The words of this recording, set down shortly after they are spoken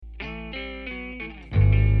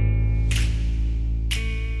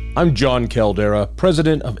I'm John Caldera,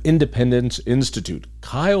 president of Independence Institute.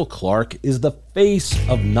 Kyle Clark is the face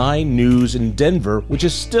of 9 News in Denver, which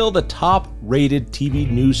is still the top-rated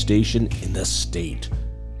TV news station in the state.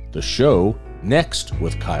 The show, Next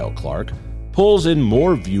with Kyle Clark, pulls in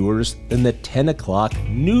more viewers than the 10 o'clock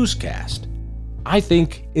newscast. I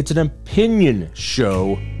think it's an opinion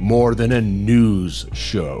show more than a news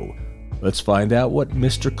show. Let's find out what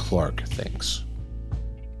Mr. Clark thinks.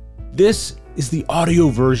 This is the audio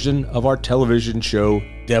version of our television show,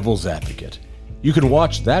 Devil's Advocate. You can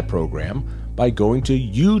watch that program by going to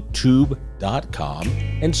youtube.com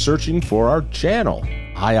and searching for our channel,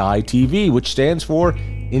 IITV, which stands for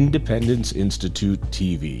Independence Institute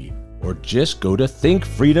TV, or just go to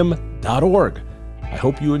thinkfreedom.org. I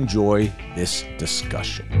hope you enjoy this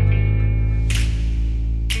discussion.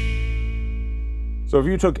 So if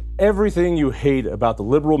you took everything you hate about the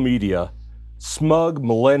liberal media, smug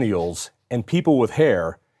millennials, and people with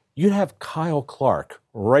hair, you'd have Kyle Clark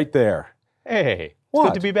right there. Hey, it's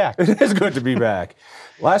good to be back. It is good to be back.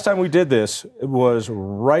 Last time we did this, it was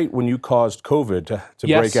right when you caused COVID to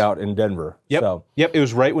break out in Denver. Yep, it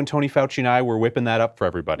was right when Tony Fauci and I were whipping that up for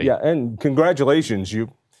everybody. Yeah, and congratulations, you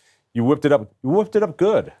whipped it up. You whipped it up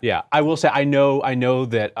good. Yeah, I will say I know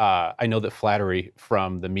that flattery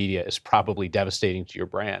from the media is probably devastating to your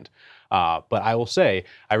brand. But I will say,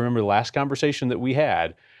 I remember the last conversation that we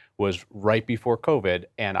had was right before COVID,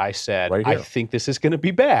 and I said, I think this is going to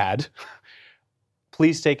be bad.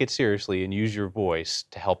 Please take it seriously and use your voice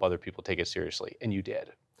to help other people take it seriously. And you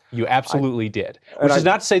did. You absolutely did. Which is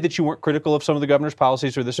not to say that you weren't critical of some of the governor's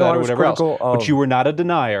policies or this or that or whatever else, but you were not a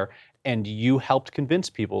denier, and you helped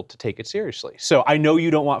convince people to take it seriously. So I know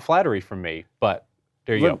you don't want flattery from me, but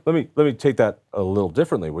there you go. Let me take that a little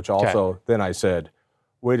differently, which also then I said,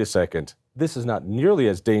 wait a second, this is not nearly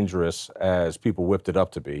as dangerous as people whipped it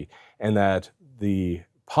up to be, and that the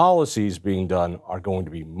policies being done are going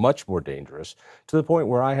to be much more dangerous, to the point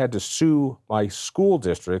where I had to sue my school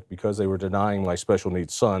district because they were denying my special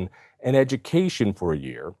needs son an education for a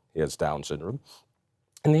year. He has Down syndrome,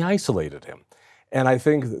 and they isolated him. And I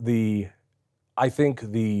think the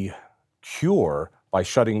cure by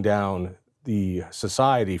shutting down the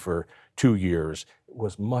society for 2 years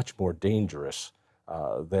was much more dangerous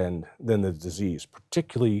than the disease,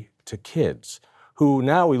 particularly to kids, who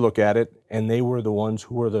now we look at it and they were the ones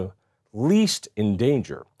who were the least in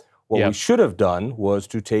danger. What we should have done was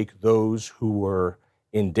to take those who were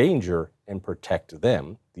in danger and protect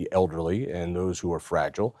them, the elderly and those who are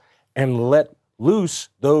fragile, and let loose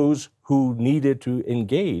those who needed to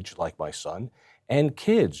engage, like my son, and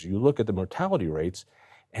kids. You look at the mortality rates,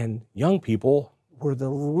 and young people were the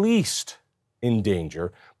least in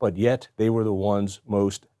danger, but yet they were the ones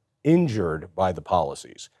most injured by the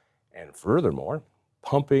policies. And furthermore,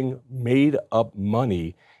 pumping made-up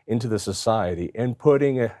money into the society and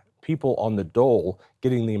putting people on the dole,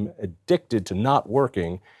 getting them addicted to not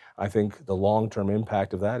working, I think the long-term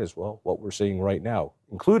impact of that is, well, what we're seeing right now,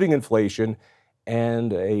 including inflation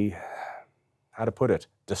and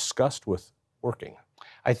disgust with working.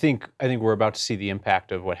 I think we're about to see the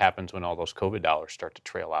impact of what happens when all those COVID dollars start to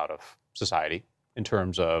trail out of society in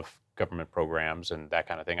terms of government programs and that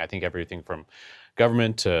kind of thing. I think everything from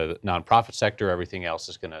government to the nonprofit sector, everything else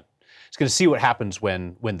is going to see what happens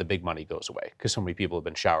when the big money goes away, because so many people have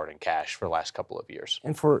been showered in cash for the last couple of years.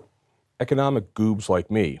 And for economic goobs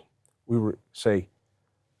like me, we would say,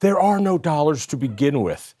 there are no dollars to begin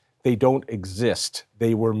with. They don't exist.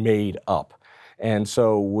 They were made up. And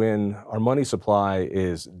so when our money supply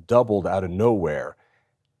is doubled out of nowhere,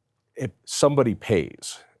 somebody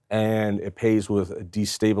pays. And it pays with a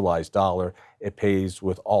destabilized dollar. It pays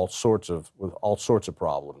with all sorts of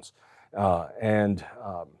problems. Now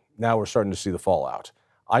we're starting to see the fallout.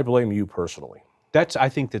 I blame you personally. I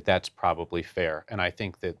think that's probably fair, and I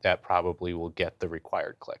think that probably will get the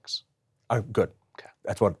required clicks. Good. Okay.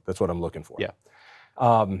 That's what I'm looking for. Yeah.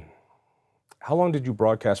 How long did you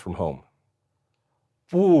broadcast from home?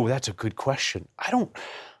 Ooh, that's a good question. I don't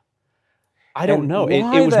know. It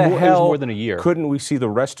was more than a year. Couldn't we see the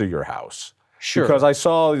rest of your house? Sure. Because I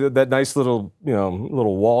saw that nice little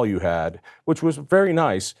wall you had, which was very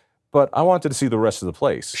nice, but I wanted to see the rest of the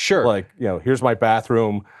place. Sure. Like, here's my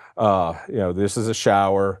bathroom, this is a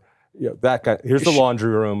shower, here's the laundry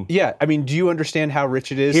room. Yeah, I mean, do you understand how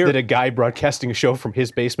rich it is that a guy broadcasting a show from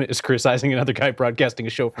his basement is criticizing another guy broadcasting a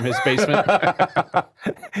show from his basement?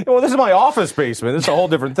 Well, this is my office basement. It's a whole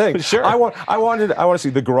different thing. Sure. I want to see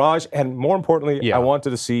the garage, and more importantly, I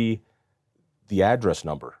wanted to see the address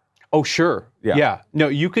number. Oh, sure. Yeah. No,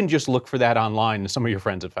 you can just look for that online, and some of your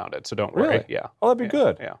friends have found it, so don't worry. Really? Yeah. Oh, that'd be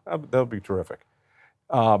good. Yeah. That would be terrific.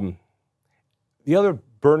 The other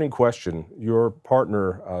burning question. Your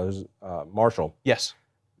partner, Marshall, Yes.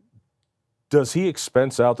 does he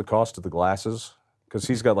expense out the cost of the glasses? Because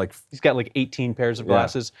he's got like 18 pairs of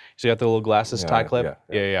glasses. He's got the little glasses tie clip.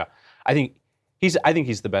 Yeah. I think he's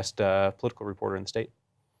the best political reporter in the state.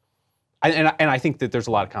 And I think that there's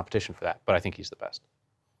a lot of competition for that, but I think he's the best.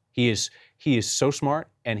 He is so smart,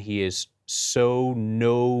 and he is so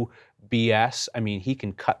no BS. I mean, he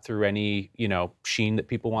can cut through any sheen that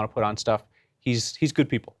people want to put on stuff. He's good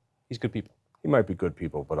people. He's good people. He might be good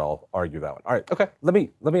people, but I'll argue that one. All right. Okay. Let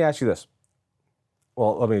me ask you this.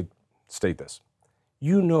 Well, let me state this.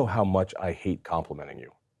 You know how much I hate complimenting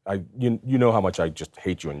you. You know how much I just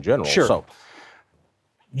hate you in general. Sure. So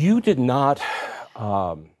you did not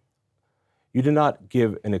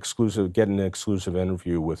get an exclusive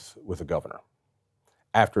interview with the governor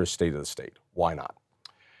after a State of the State. Why not?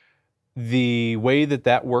 The way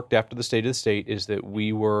that worked after the State of the State is that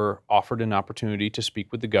we were offered an opportunity to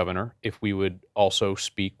speak with the governor if we would also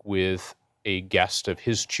speak with a guest of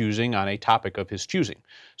his choosing on a topic of his choosing.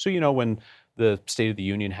 So, when the State of the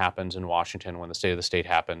Union happens in Washington, when the State of the State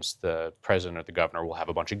happens, the president or the governor will have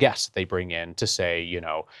a bunch of guests they bring in to say,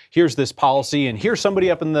 here's this policy and here's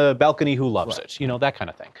somebody up in the balcony who loves it, that kind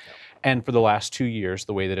of thing. Yeah. And for the last 2 years,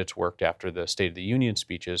 the way that it's worked after the State of the Union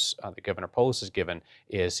speeches that Governor Polis has given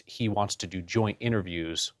is he wants to do joint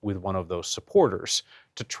interviews with one of those supporters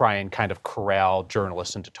to try and kind of corral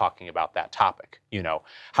journalists into talking about that topic.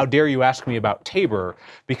 How dare you ask me about Tabor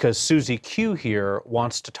because Susie Q here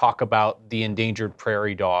wants to talk about the endangered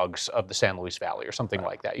prairie dogs of the San Luis Valley or something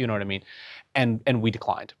like that. You know what I mean? And we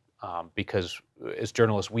declined because as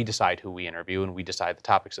journalists, we decide who we interview and we decide the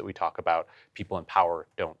topics that we talk about. People in power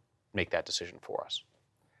don't make that decision for us.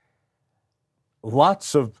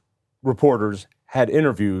 Lots of reporters had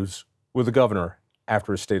interviews with the governor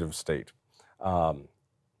after a State of the State. God,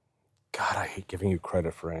 I hate giving you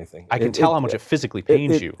credit for anything. I can tell how much it physically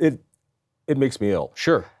pains you. It makes me ill.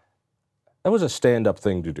 Sure. That was a stand-up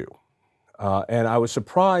thing to do. And I was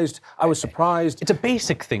surprised. It's a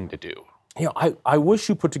basic thing to do. I wish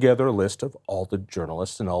you put together a list of all the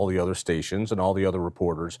journalists and all the other stations and all the other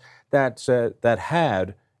reporters that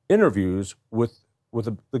had interviews with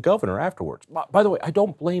the governor afterwards. By the way, I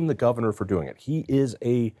don't blame the governor for doing it. He is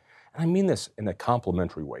and I mean this in a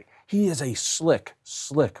complimentary way, he is a slick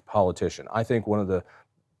politician. I think one of the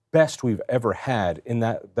best we've ever had in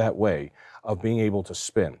that way of being able to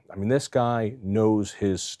spin. I mean, this guy knows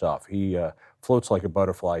his stuff. He floats like a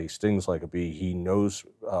butterfly, he stings like a bee, he knows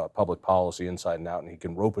public policy inside and out, and he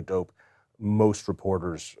can rope-a-dope most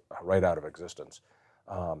reporters right out of existence.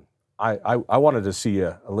 I wanted to see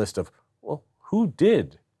a list of, well, who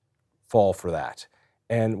did fall for that?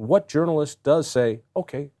 And what journalist does say,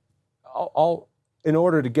 okay, I'll in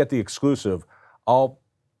order to get the exclusive, I'll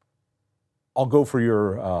go for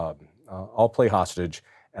your, I'll play hostage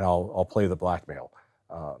and I'll play the blackmail.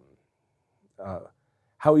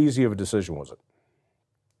 How easy of a decision was it?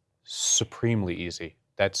 Supremely easy.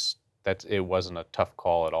 It wasn't a tough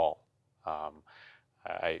call at all.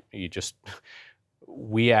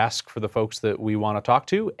 We ask for the folks that we want to talk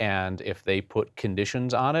to, and if they put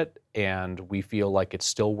conditions on it and we feel like it's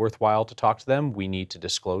still worthwhile to talk to them, we need to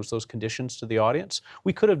disclose those conditions to the audience.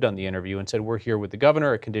 We could have done the interview and said, we're here with the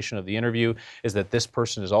governor. A condition of the interview is that this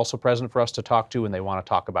person is also present for us to talk to and they want to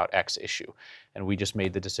talk about X issue. And we just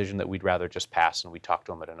made the decision that we'd rather just pass and we talk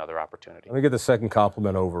to them at another opportunity. Let me get the second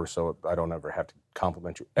compliment over so I don't ever have to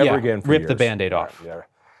compliment you ever again for rip years. The Band-Aid off. Yeah.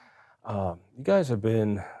 You guys have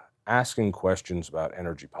been asking questions about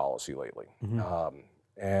energy policy lately,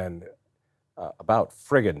 and about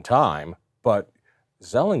friggin' time, but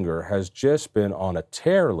Zellinger has just been on a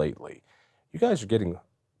tear lately. You guys are getting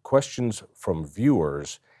questions from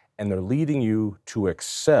viewers, and they're leading you to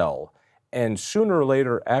Excel, and sooner or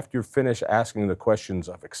later, after you finish asking the questions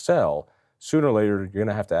of Excel, sooner or later, you're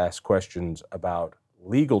gonna have to ask questions about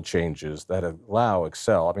legal changes that allow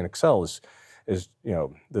Excel. I mean, Excel is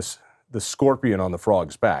the scorpion on the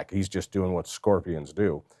frog's back. He's just doing what scorpions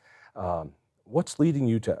do. What's leading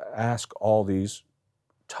you to ask all these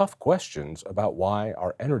tough questions about why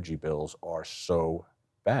our energy bills are so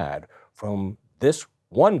bad from this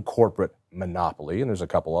one corporate monopoly, and there's a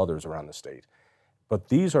couple others around the state. But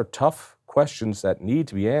these are tough questions that need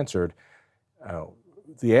to be answered.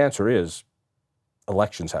 The answer is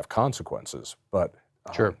elections have consequences, but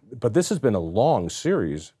sure. But this has been a long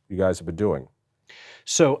series you guys have been doing.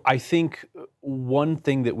 So I think one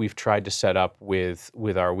thing that we've tried to set up with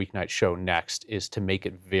our weeknight show Next is to make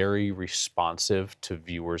it very responsive to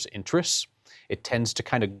viewers' interests. It tends to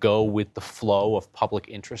kind of go with the flow of public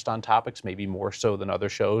interest on topics, maybe more so than other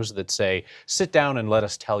shows that say, sit down and let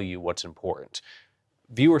us tell you what's important.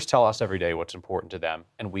 viewers tell us every day what's important to them,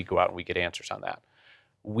 and we go out and we get answers on that.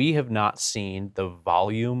 We have not seen the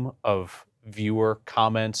volume of viewer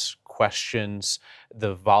comments, questions,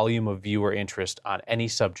 the volume of viewer interest on any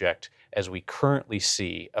subject as we currently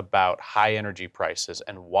see about high energy prices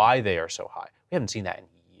and why they are so high. We haven't seen that in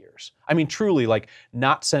years. I mean, truly, like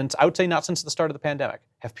I would say not since the start of the pandemic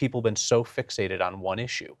have people been so fixated on one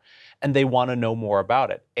issue, and they want to know more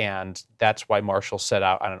about it. And that's why Marshall set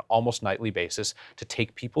out on an almost nightly basis to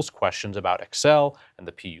take people's questions about Excel and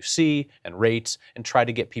the PUC and rates and try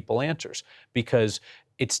to get people answers, because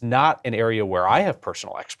it's not an area where I have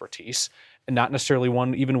personal expertise, and not necessarily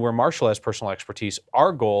one even where Marshall has personal expertise.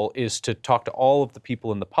 Our goal is to talk to all of the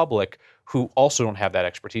people in the public who also don't have that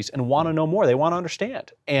expertise and want to know more. They want to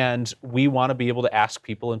understand. And we want to be able to ask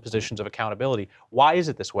people in positions of accountability, why is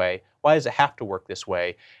it this way? Why does it have to work this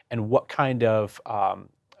way? And what kind of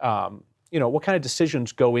what kind of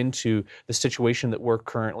decisions go into the situation that we're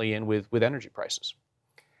currently in with energy prices?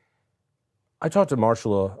 I talked to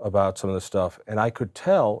Marshall about some of this stuff, and I could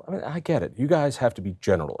tell, I mean, I get it. You guys have to be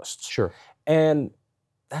generalists. Sure. And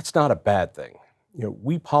that's not a bad thing. You know,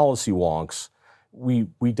 we policy wonks, we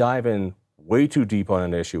dive in way too deep on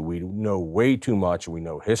an issue. We know way too much. We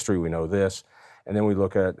know history. We know this. And then we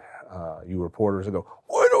look at you reporters and go,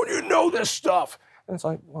 why don't you know this stuff? And it's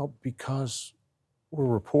like, well, because we're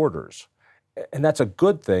reporters. And that's a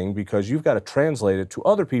good thing, because you've got to translate it to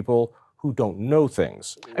other people who don't know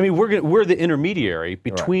things. I mean, we're the intermediary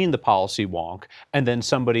between the policy wonk and then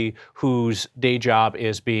somebody whose day job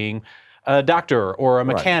is being a doctor or a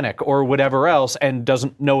mechanic or whatever else and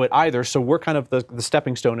doesn't know it either. So we're kind of the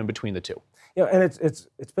stepping stone in between the two. You know, and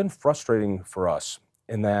it's been frustrating for us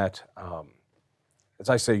in that, as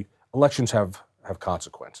I say, elections have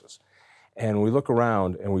consequences. And we look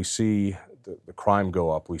around and we see the crime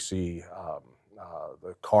go up. We see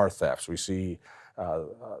the car thefts. We see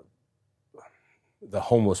the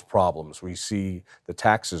homeless problems. We see the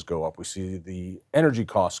taxes go up. We see the energy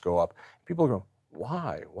costs go up. People go,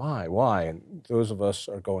 why? And those of us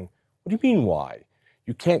are going, what do you mean why?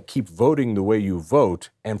 You can't keep voting the way you vote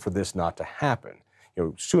and for this not to happen. You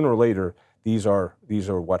know, sooner or later, these are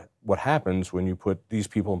what happens when you put these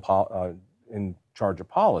people in charge of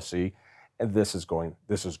policy, and this is going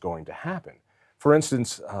to happen. For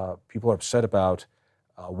instance, people are upset about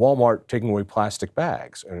Walmart taking away plastic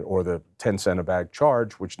bags, or the 10-cent a bag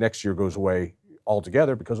charge, which next year goes away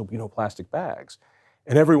altogether because there'll be no plastic bags.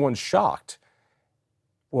 And everyone's shocked.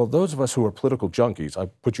 Well, those of us who are political junkies, I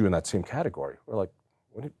put you in that same category. We're like,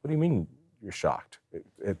 what do you mean you're shocked?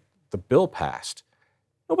 The bill passed.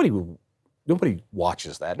 Nobody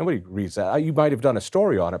watches that. Nobody reads that. You might have done a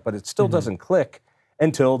story on it, but it still doesn't click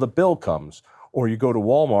until the bill comes. Or you go to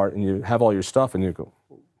Walmart and you have all your stuff and you go,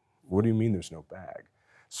 what do you mean there's no bag?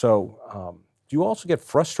 So do you also get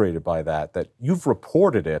frustrated by that you've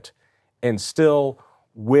reported it, and still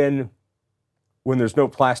when there's no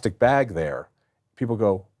plastic bag there, people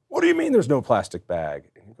go, what do you mean there's no plastic bag?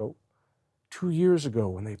 And you go, 2 years ago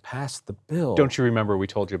when they passed the bill. Don't you remember we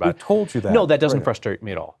told you about it? We told you that. No, that doesn't frustrate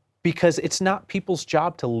me at all, because it's not people's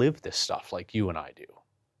job to live this stuff like you and I do.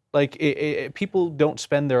 Like, people don't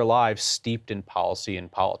spend their lives steeped in policy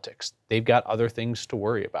and politics. They've got other things to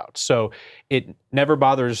worry about. So it never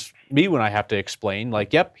bothers me when I have to explain,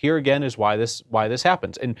 like, yep, here again is why this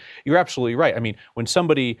happens. And you're absolutely right. I mean, when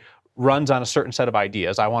somebody runs on a certain set of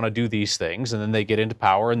ideas, I want to do these things, and then they get into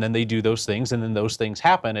power, and then they do those things, and then those things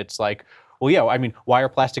happen. It's like, well, yeah, I mean, why are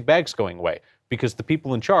plastic bags going away? Because the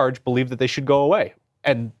people in charge believe that they should go away.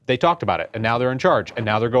 And they talked about it, and now they're in charge, and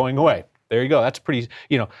now they're going away. There you go. That's pretty,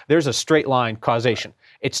 there's a straight line causation.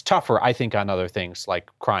 It's tougher, I think, on other things like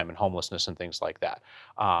crime and homelessness and things like that.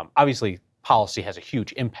 Obviously, policy has a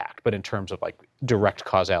huge impact, but in terms of like direct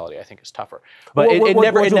causality, I think it's tougher. But it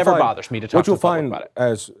never bothers me to talk to the public about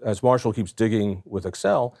it. As Marshall keeps digging with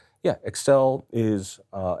Excel, yeah, Excel is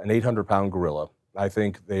an 800-pound gorilla. I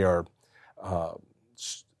think they are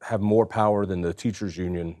have more power than the teachers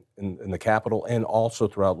union in the Capitol and also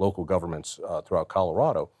throughout local governments throughout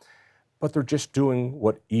Colorado. But they're just doing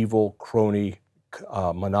what evil crony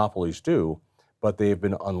monopolies do, but they have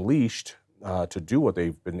been unleashed to do what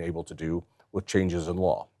they've been able to do with changes in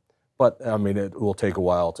law. But I mean, it will take a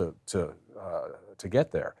while to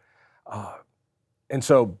get there. And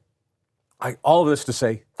so all of this to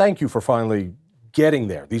say, thank you for finally getting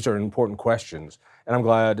there. These are important questions, and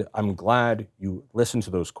I'm glad you listened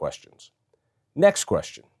to those questions. Next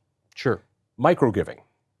question. Sure. Micro-giving.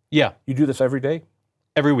 Yeah. You do this every day?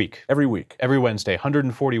 Every week. Every week. Every Wednesday.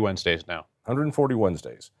 140 Wednesdays now. 140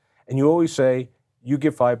 Wednesdays. And you always say, you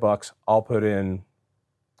give $5, I'll put in...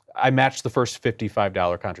 I match the first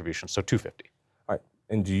 $55 contribution, so $250. All right.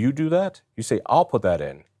 And do you do that? You say, I'll put that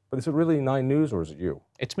in. But is it really 9 News or is it you?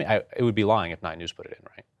 It's me. It would be lying if 9 News put it in,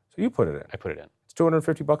 right? So you put it in. I put it in. It's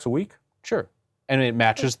 $250 a week? Sure. And it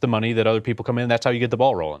matches the money that other people come in. That's how you get the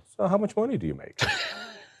ball rolling. So how much money do you make?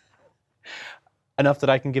 Enough that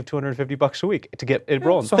I can give $250 a week to get it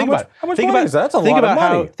rolling. So Think about it. How much money is that? That's a lot of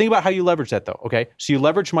money. Think about how you leverage that, though. Okay, so you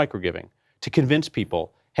leverage microgiving to convince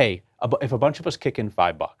people, hey, if a bunch of us kick in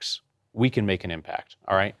 $5, we can make an impact.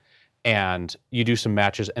 All right, and you do some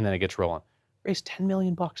matches, and then it gets rolling. Raise $10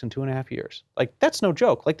 million in 2.5 years. Like, that's no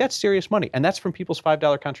joke. Like, that's serious money, and that's from people's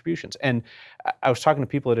 $5 contributions. And I was talking to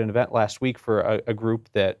people at an event last week for a group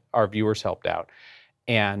that our viewers helped out,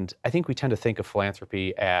 and I think we tend to think of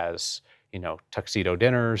philanthropy as, you know, tuxedo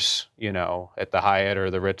dinners, you know, at the Hyatt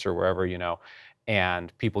or the Ritz or wherever, you know,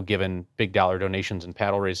 and people giving big dollar donations and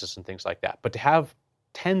paddle raises and things like that. But to have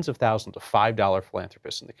tens of thousands of $5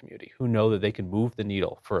 philanthropists in the community who know that they can move the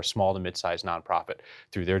needle for a small to mid-sized nonprofit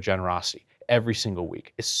through their generosity every single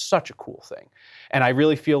week is such a cool thing. And I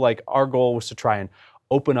really feel like our goal was to try and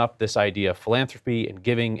open up this idea of philanthropy and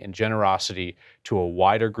giving and generosity to a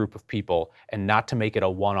wider group of people, and not to make it a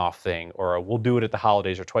one-off thing or we'll do it at the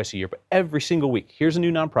holidays or twice a year, but every single week. Here's a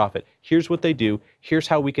new nonprofit. Here's what they do. Here's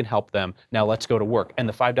how we can help them. Now let's go to work. And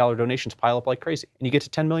the $5 donations pile up like crazy. And you get to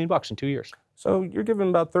 $10 million in 2 years. So you're giving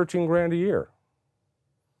about 13 grand a year.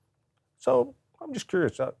 So I'm just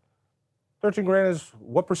curious. 13 grand is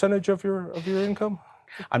what percentage of your income?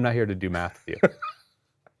 I'm not here to do math with you.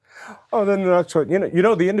 Oh, then that's what, you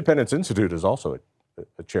know, the Independence Institute is also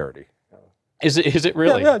a charity. Is it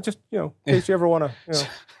really? Yeah, just, you know, in case you ever want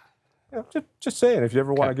to, just saying, if you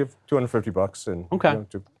ever want to give $250 and okay.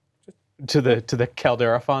 To the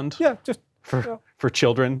Caldera Fund. Yeah, just for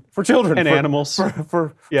children. For children and animals.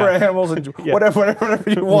 For animals and whatever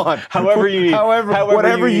you want. However you need.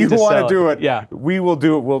 Whatever you want to do it. Yeah. We will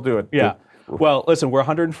do it. We'll do it. Yeah. Well, listen, we're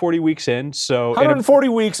 140 weeks in, so 140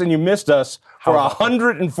 weeks, and you missed us for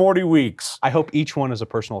 140 weeks. I hope each one is a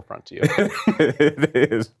personal affront to you. It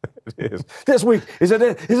is. This week, is it?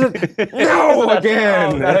 No,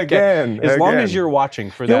 again. As long as you're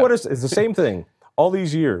watching for that. You know what? It's the same thing. All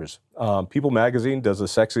these years, People Magazine does the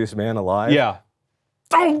sexiest man alive. Yeah.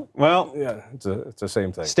 Oh, well, yeah, it's the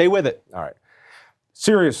same thing. Stay with it. All right.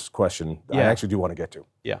 Serious question I actually do want to get to.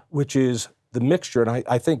 Yeah. Which is the mixture, and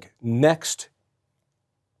I think Next,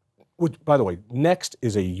 which, by the way, Next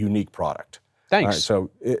is a unique product. Thanks. All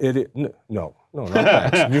right, so no, not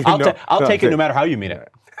thanks. I'll take it no matter how you mean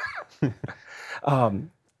it.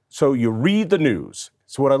 So you read the news.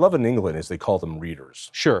 So what I love in England is they call them readers.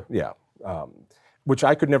 Sure. Yeah. Which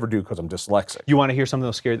I could never do because I'm dyslexic. You want to hear something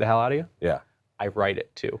that'll scare the hell out of you? Yeah. I write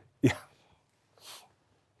it too. Yeah.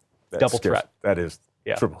 Double threat. That is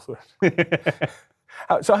triple threat.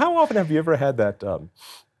 So how often have you ever had that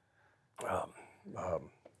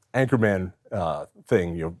Anchorman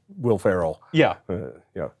thing, Will Ferrell? Yeah.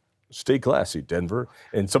 Stay classy, Denver.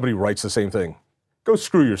 And somebody writes the same thing. Go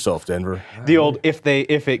screw yourself, Denver. The old, if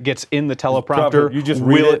it gets in the teleprompter, you just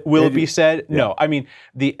read it. Will it be said? Yeah. No. I mean,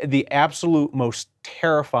 the absolute most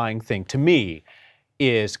terrifying thing to me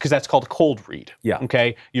is, because that's called cold read. Yeah.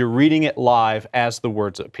 Okay? You're reading it live as the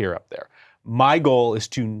words appear up there. My goal is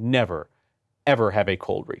to never, ever have a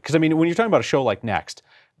cold read. Because, I mean, when you're talking about a show like Next,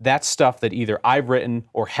 that's stuff that either I've written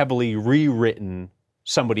or heavily rewritten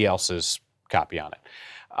somebody else's copy on it.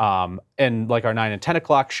 And like our 9 and 10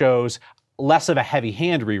 o'clock shows, less of a heavy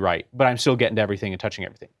hand rewrite, but I'm still getting to everything and touching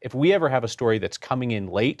everything. If we ever have a story that's coming in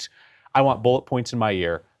late, I want bullet points in my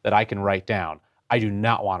ear that I can write down. I do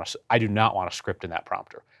not want a script in that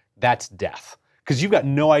prompter. That's death. Because you've got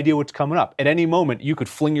no idea what's coming up. At any moment, you could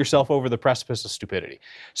fling yourself over the precipice of stupidity.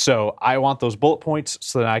 So I want those bullet points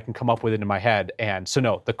so that I can come up with it in my head. And so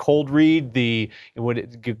no, the cold read,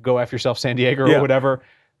 go after yourself San Diego or whatever,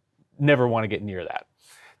 never want to get near that.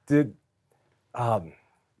 Did you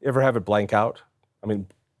ever have it blank out? I mean,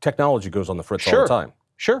 technology goes on the fritz all the time.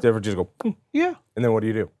 Sure. Did you ever just go, yeah. And then what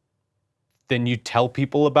do? Then you tell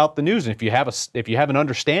people about the news. And if you have an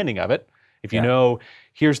understanding of it, if you know,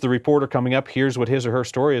 here's the reporter coming up, here's what his or her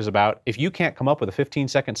story is about. If you can't come up with a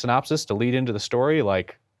 15-second synopsis to lead into the story,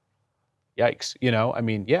 like, yikes. I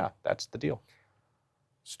mean, yeah, that's the deal.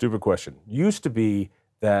 Stupid question. Used to be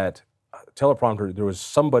that teleprompter, there was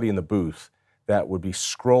somebody in the booth that would be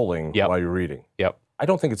scrolling while you're reading. Yep. I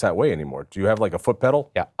don't think it's that way anymore. Do you have like a foot pedal?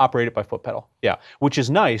 Yeah, operate it by foot pedal. Yeah, which is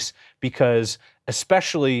nice because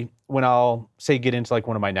especially when I'll say get into like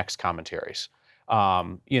one of my next commentaries,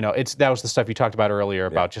 that was the stuff you talked about earlier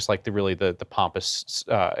about just like the pompous,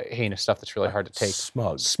 heinous stuff that's really hard to take.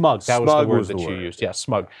 Smug. That was the word that you used. Yeah,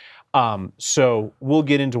 smug. So we'll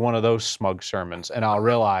get into one of those smug sermons, and I'll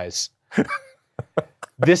realize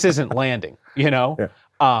this isn't landing, and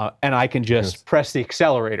I can just press the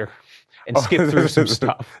accelerator and skip through some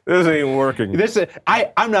stuff. This ain't working.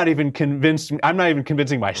 I'm not even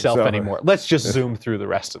convincing myself anymore. Let's just zoom through the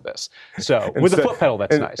rest of this. So with the foot pedal,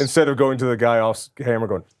 that's nice. Instead of going to the guy off hammer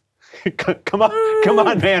going, come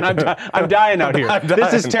on, man! I'm dying out here.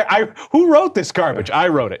 This is terrible. Who wrote this garbage? I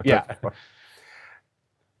wrote it. Yeah.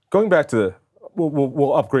 Going back to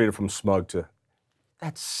we'll upgrade it from smug to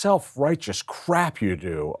that self-righteous crap you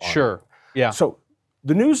do. Sure. Yeah. So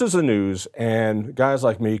the news is the news, and guys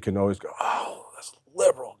like me can always go, oh, this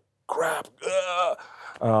liberal crap.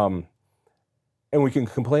 And we can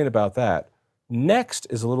complain about that. Next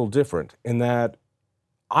is a little different in that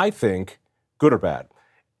I think, good or bad,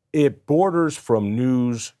 it borders from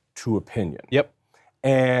news to opinion. Yep.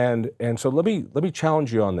 And so let me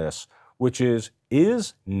challenge you on this, which is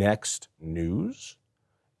Next news?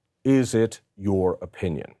 Is it your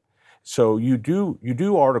opinion? So you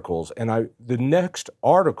do articles, and the Next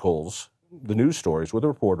articles, the news stories with the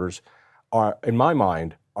reporters, are, in my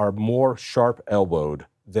mind, are more sharp-elbowed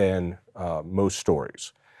than most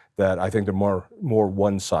stories. That I think they're more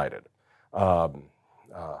one-sided.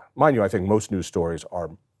 Mind you, I think most news stories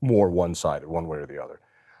are more one-sided, one way or the other.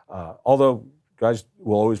 Although guys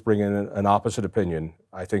will always bring in an opposite opinion.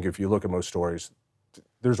 I think if you look at most stories,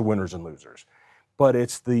 there's winners and losers. But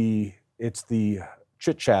it's the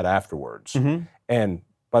chit-chat afterwards. Mm-hmm. And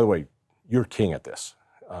by the way, you're king at this.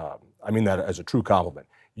 I mean that as a true compliment.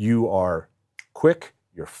 You are quick,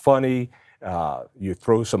 you're funny, you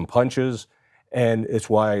throw some punches, and it's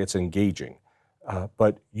why it's engaging.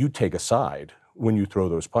 But you take a side when you throw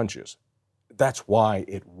those punches. That's why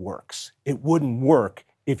it works. It wouldn't work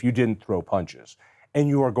if you didn't throw punches. And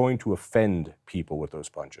you are going to offend people with those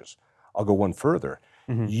punches. I'll go one further.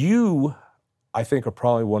 Mm-hmm. You, I think, are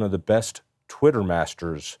probably one of the best Twitter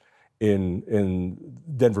masters in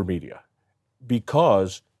Denver media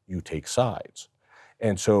because you take sides.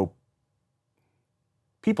 And so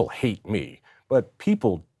people hate me, but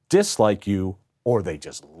people dislike you or they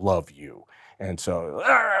just love you. And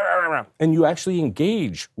so, and you actually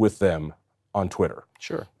engage with them on Twitter.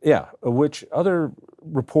 Sure. Yeah, which other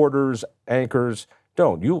reporters, anchors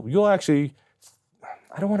don't. You'll actually,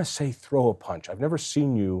 I don't want to say throw a punch. I've never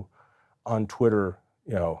seen you on Twitter,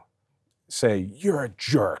 say you're a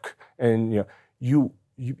jerk, and you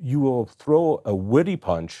will throw a witty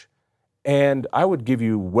punch, and I would give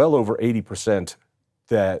you well over 80%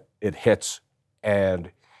 that it hits,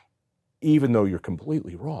 and even though you're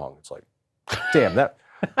completely wrong, it's like, damn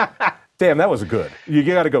that was good. You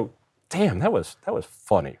got to go, damn, that was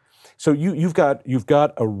funny. So you've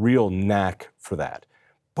got a real knack for that.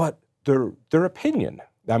 But their opinion.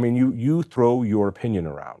 I mean, you throw your opinion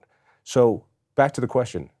around. So back to the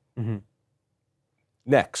question. Mm-hmm.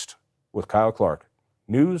 Next, with Kyle Clark,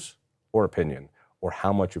 news or opinion, or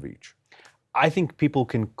how much of each? I think people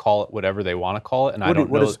can call it whatever they want to call it, and I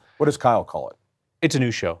don't know. What does Kyle call it? It's a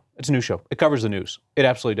news show. It's a news show. It covers the news. It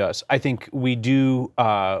absolutely does. I think we do.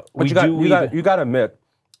 But you got to admit,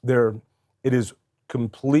 it is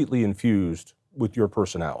completely infused with your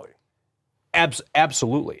personality.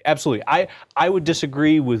 Absolutely. I would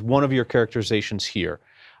disagree with one of your characterizations here.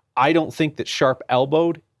 I don't think that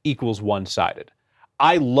sharp-elbowed equals one-sided.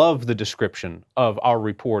 I love the description of our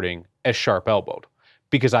reporting as sharp-elbowed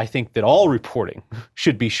because I think that all reporting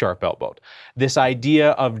should be sharp-elbowed. This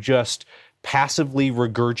idea of just passively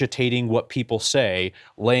regurgitating what people say,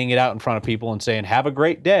 laying it out in front of people and saying, have a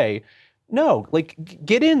great day. No,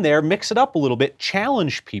 get in there, mix it up a little bit,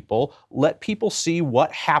 challenge people, let people see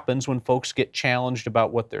what happens when folks get challenged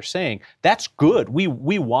about what they're saying. That's good. We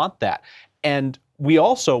want that. And we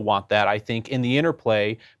also want that, I think, in the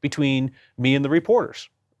interplay between me and the reporters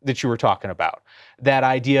that you were talking about. That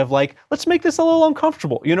idea of let's make this a little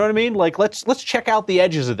uncomfortable. You know what I mean? Let's check out the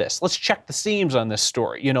edges of this. Let's check the seams on this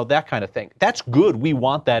story. That kind of thing. That's good. We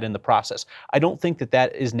want that in the process. I don't think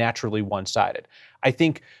that is naturally one-sided. I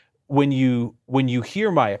think when you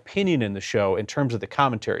hear my opinion in the show in terms of the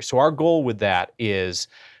commentary, so our goal with that is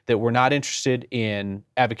that we're not interested in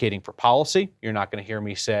advocating for policy. You're not going to hear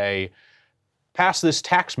me say, pass this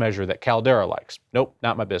tax measure that Caldera likes. Nope,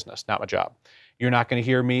 not my business, not my job. You're not going to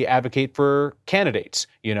hear me advocate for candidates,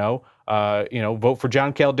 vote for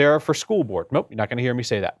John Caldera for school board. Nope, you're not going to hear me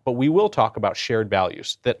say that. But we will talk about shared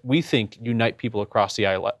values that we think unite people across the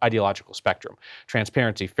ideological spectrum.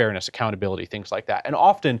 Transparency, fairness, accountability, things like that. And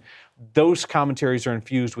often those commentaries are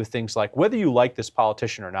infused with things like whether you like this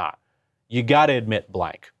politician or not, you got to admit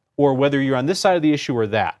blank. Or whether you're on this side of the issue or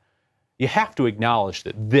that, you have to acknowledge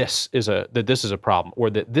that this is a problem,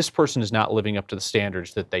 or that this person is not living up to the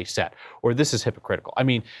standards that they set, or this is hypocritical. I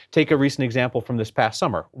mean, take a recent example from this past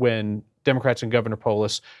summer when Democrats and Governor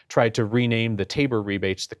Polis tried to rename the Tabor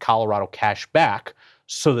rebates the Colorado cash back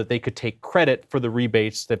so that they could take credit for the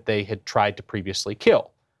rebates that they had tried to previously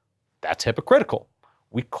kill. That's hypocritical.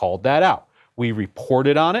 We called that out. We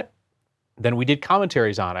reported on it. Then we did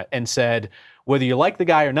commentaries on it and said, whether you like the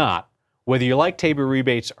guy or not, whether you like Tabor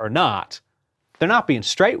rebates or not, they're not being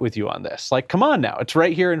straight with you on this. Like, come on now, it's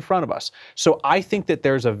right here in front of us. So I think that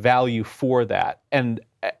there's a value for that. And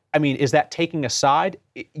I mean, is that taking a side?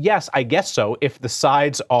 Yes, I guess so, if the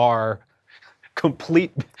sides are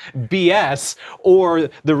complete BS or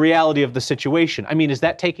the reality of the situation. I mean, is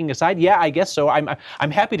that taking a side? Yeah, I guess so.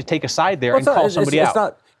 I'm happy to take a side there and call somebody out. It's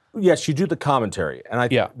not, yes, you do the commentary.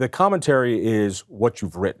 And the commentary is what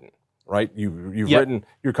you've written, right? You've written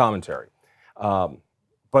your commentary.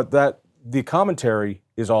 But the commentary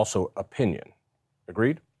is also opinion.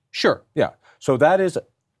 Agreed? Sure. Yeah. So that is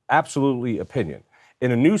absolutely opinion.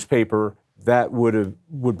 In a newspaper, that would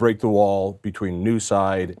break the wall between news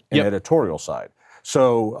side and editorial side.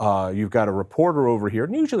 So you've got a reporter over here,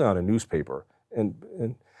 and usually on a newspaper,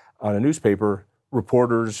 and on a newspaper,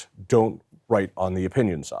 reporters don't write on the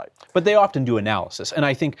opinion side. But they often do analysis. And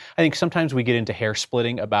I think sometimes we get into hair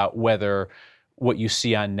splitting about whether what you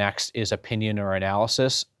see on Next is opinion or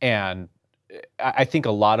analysis. And I think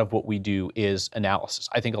a lot of what we do is analysis.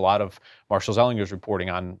 I think a lot of Marshall Zellinger's reporting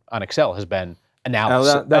on Excel has been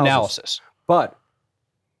analysis. But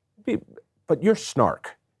your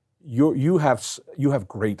snark, you have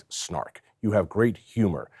great snark. You have great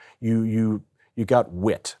humor. You got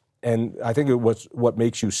wit. And I think what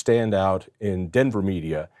makes you stand out in Denver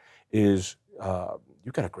media is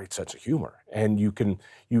you've got a great sense of humor, and you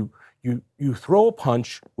throw a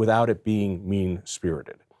punch without it being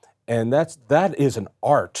mean-spirited. And that is an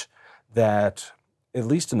art that, at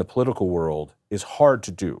least in the political world, is hard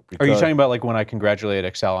to do. Are you talking about like when I congratulated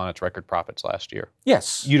Excel on its record profits last year?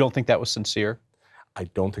 Yes. You don't think that was sincere? I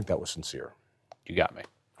don't think that was sincere. You got me.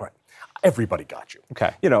 Right. Everybody got you.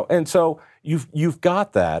 Okay. And so you've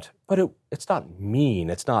got that, but it's not mean.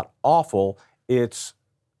 It's not awful. It's,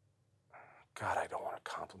 God, I don't want to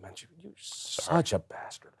compliment you. You're such a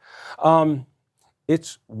bastard.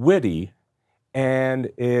 It's witty, and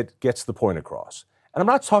it gets the point across. And I'm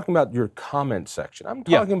not talking about your comment section. I'm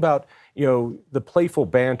talking about, the playful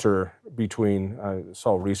banter between, I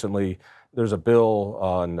saw recently, there's a bill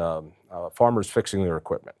on farmers fixing their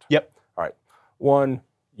equipment. Yep. All right. One,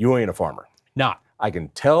 you ain't a farmer. Not. I can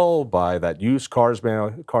tell by that used car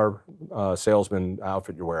salesman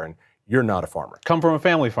outfit you're wearing, you're not a farmer. Come from a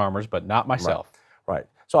family of farmers, but not myself. Right.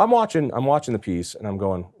 So I'm watching the piece, and I'm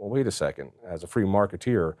going, well, wait a second. As a free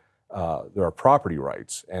marketeer, there are property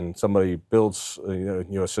rights, and somebody builds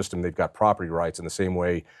a system, they've got property rights in the same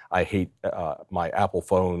way I hate my Apple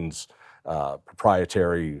phone's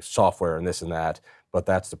proprietary software and this and that, but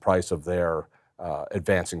that's the price of their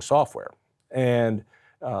advancing software. And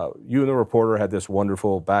you and the reporter had this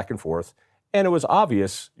wonderful back and forth, and it was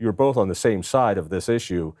obvious you're both on the same side of this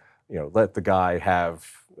issue. Let the guy have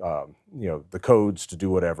the codes to do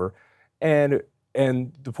whatever, and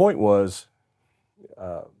the point was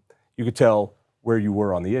you could tell where you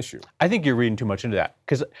were on the issue. I think you're reading too much into that,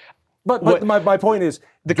 because. But my point is,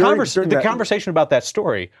 the conversation about that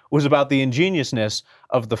story was about the ingeniousness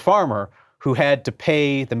of the farmer who had to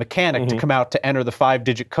pay the mechanic to come out to enter the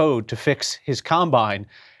 5-digit code to fix his combine,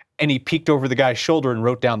 and he peeked over the guy's shoulder and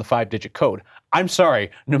wrote down the 5-digit code. I'm sorry,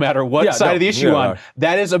 no matter what side of the issue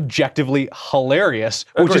that is objectively hilarious,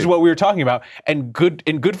 which is what we were talking about, and good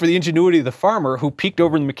for the ingenuity of the farmer who peeked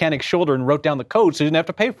over the mechanic's shoulder and wrote down the code so he didn't have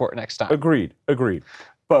to pay for it next time. Agreed.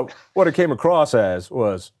 But what it came across as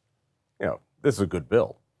was, this is a good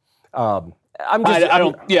bill. I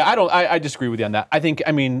disagree with you on that. I think,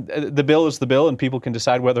 the bill is the bill, and people can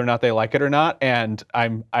decide whether or not they like it or not. And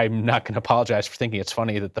I'm not going to apologize for thinking it's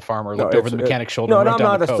funny that the farmer looked over the mechanic's shoulder and wrote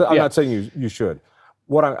down the code. I'm not saying you should.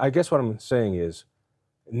 I guess what I'm saying is,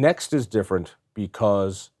 Next is different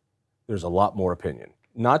because there's a lot more opinion,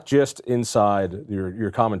 not just inside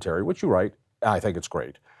your commentary, which you write. I think it's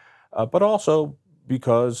great, but also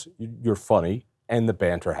because you're funny and the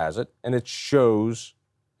banter has it, and it shows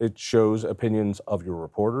opinions of your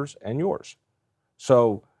reporters and yours.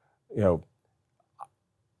 So,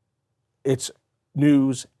 it's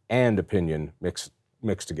news and opinion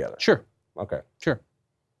mixed together. Sure. Okay. Sure.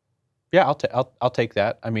 Yeah, I'll take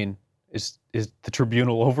that. Is the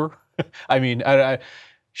tribunal over?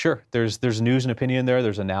 Sure. There's news and opinion there.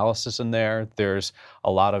 There's analysis in there. There's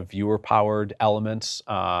a lot of viewer-powered elements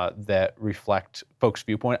that reflect folks'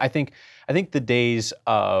 viewpoint. I think the days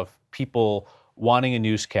of people wanting a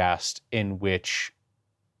newscast in which,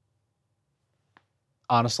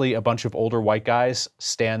 honestly, a bunch of older white guys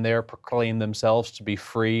stand there, proclaim themselves to be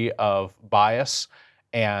free of bias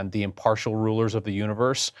and the impartial rulers of the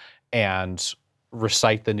universe, and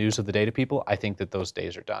recite the news of the day to people, I think that those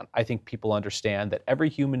days are done. I think people understand that every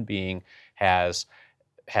human being has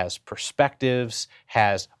perspectives,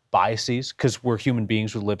 has biases, because we're human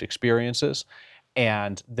beings with lived experiences,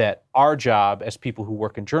 and that our job as people who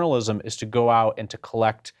work in journalism is to go out and to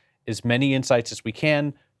collect as many insights as we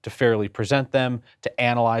can, to fairly present them, to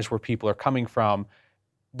analyze where people are coming from.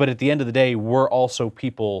 But at the end of the day, we're also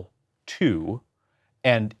people too.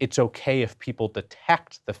 And it's okay if people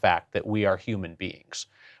detect the fact that we are human beings.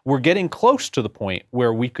 We're getting close to the point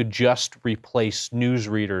where we could just replace news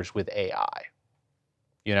readers with AI,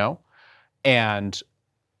 you know? And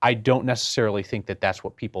I don't necessarily think that that's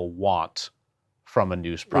what people want from a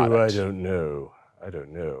news product. Ooh, I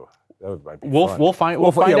don't know. That might be fun. We'll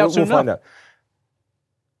find out soon enough.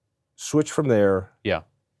 Switch from there Yeah.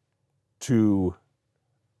 to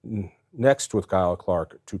Next with Kyle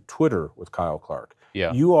Clark to Twitter with Kyle Clark.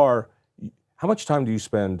 Yeah. How much time do you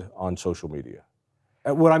spend on social media?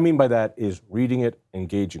 And what I mean by that is reading it,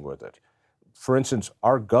 engaging with it. For instance,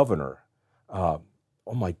 our governor, oh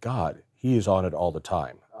my God, he is on it all the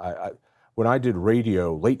time. When I did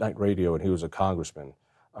radio, late night radio, and he was a congressman,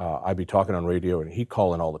 I'd be talking on radio and he'd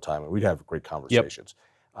call in all the time and we'd have great conversations.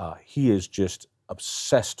 He is just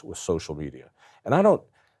obsessed with social media. And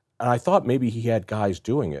I thought maybe he had guys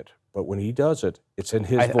doing it, but when he does it, it's in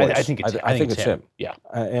his voice. I think it's him. Yeah.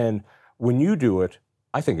 And when you do it,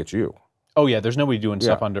 I think it's you. Oh yeah, there's nobody doing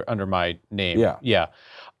stuff under my name. Yeah. Yeah.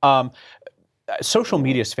 Social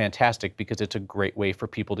media is fantastic because it's a great way for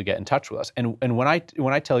people to get in touch with us. And when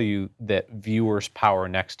I tell you that viewers power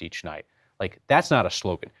Next each night, like, that's not a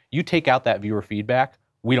slogan. You take out that viewer feedback,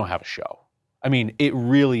 we don't have a show. I mean, it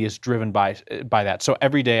really is driven by that. So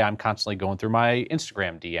every day I'm constantly going through my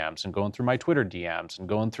Instagram DMs and going through my Twitter DMs and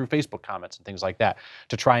going through Facebook comments and things like that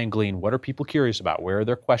to try and glean what are people curious about, where are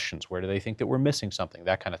their questions, where do they think that we're missing something,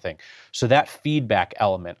 that kind of thing. So that feedback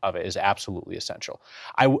element of it is absolutely essential.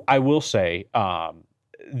 I will say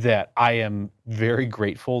that I am very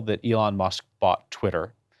grateful that Elon Musk bought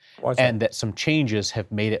Twitter and that some changes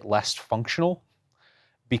have made it less functional,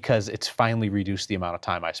 because it's finally reduced the amount of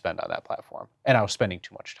time I spend on that platform. And I was spending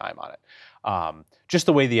too much time on it. Just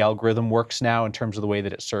the way the algorithm works now in terms of the way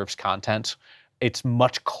that it serves content, it's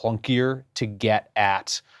much clunkier to get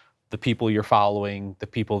at the people you're following, the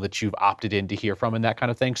people that you've opted in to hear from, and that kind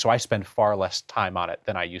of thing. So I spend far less time on it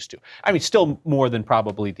than I used to. I mean, still more than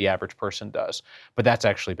probably the average person does, but that's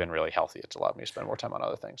actually been really healthy. It's allowed me to spend more time on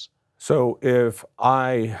other things. So if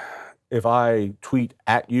I tweet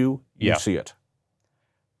at you, you see it.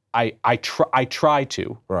 I try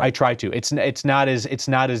to. Right. I try to. It's not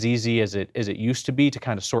as easy as it used to be to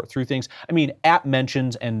kind of sort through things. I mean, app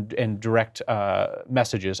mentions and direct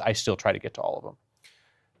messages, I still try to get to all of them.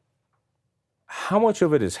 How much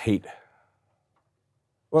of it is hate?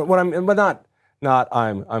 I'm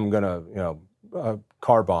gonna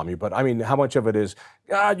car bomb you, but I mean, how much of it is,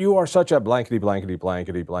 God, you are such a blankety blankety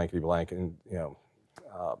blankety blankety blank, and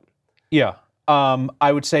Yeah.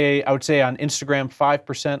 I would say on Instagram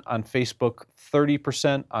 5%, on Facebook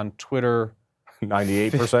 30%, on Twitter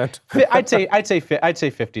 98%. I'd say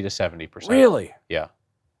 50 to 70%. Really? Yeah.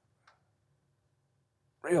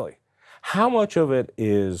 Really? How much of it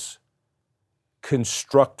is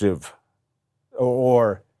constructive,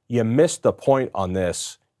 or you missed the point on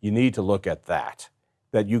this, you need to look at that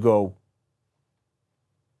you go,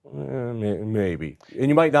 maybe, and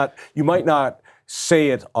you might not say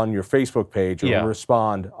it on your Facebook page or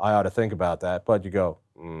respond, I ought to think about that, but you go,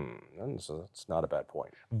 that's not a bad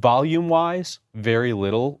point. Volume-wise, very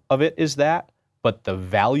little of it is that, but the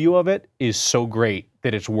value of it is so great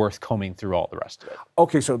that it's worth combing through all the rest of it.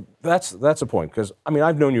 Okay, so that's a point, because I mean,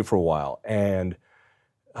 I've known you for a while, and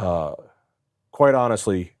quite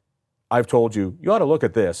honestly, I've told you ought to look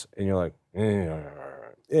at this, and you're like,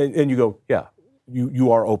 and you go, yeah,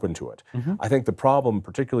 you are open to it. Mm-hmm. I think the problem,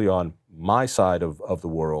 particularly on my side of the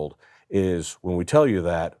world, is when we tell you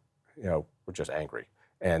that, we're just angry,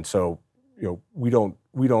 and so we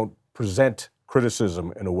don't present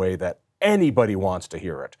criticism in a way that anybody wants to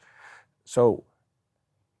hear it. So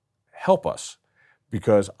help us,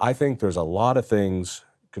 because I think there's a lot of things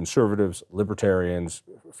conservatives, libertarians,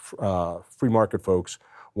 free market folks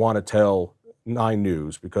want to tell 9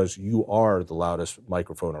 News, because you are the loudest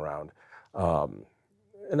microphone around.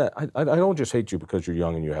 and I don't just hate you because you're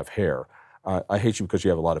young and you have hair. I hate you because you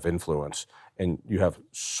have a lot of influence and you have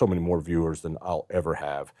so many more viewers than I'll ever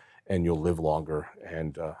have, and you'll live longer.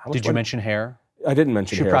 And how much Did you mention hair? I didn't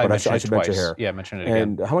mention hair, but I should mention hair. Yeah, mention it again.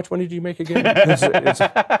 And how much money do you make again?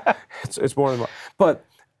 It's more than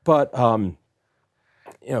but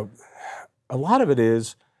you know, a lot of it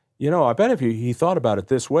is, I bet if he thought about it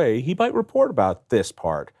this way, he might report about this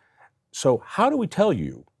part. So how do we tell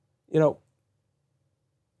you, in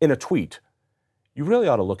a tweet, you really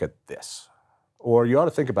ought to look at this, or you ought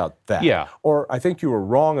to think about that. Yeah. Or I think you were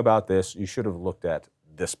wrong about this. You should have looked at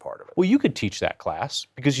this part of it. Well, you could teach that class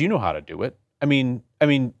because you know how to do it. I mean,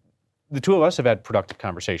 the two of us have had productive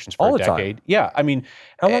conversations for all a the decade. Time. Yeah, I mean,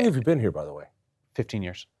 how long have you been here, by the way? 15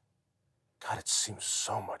 years. God, it seems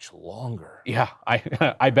so much longer. Yeah,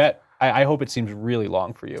 I bet. I hope it seems really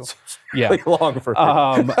long for you. Yeah, really long for me.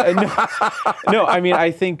 No, I mean, I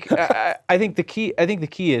think the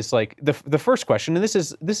key is like the first question, and this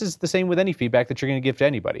is the same with any feedback that you're going to give to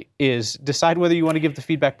anybody, is decide whether you want to give the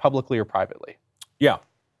feedback publicly or privately. Yeah.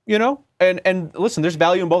 And listen, there's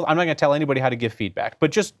value in both. I'm not going to tell anybody how to give feedback,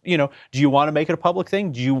 but just, do you want to make it a public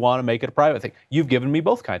thing? Do you want to make it a private thing? You've given me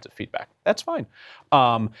both kinds of feedback. That's fine.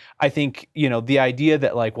 I think, the idea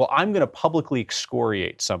that like, well, I'm going to publicly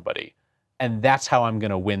excoriate somebody and that's how I'm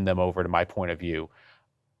going to win them over to my point of view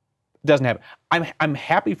doesn't happen. I'm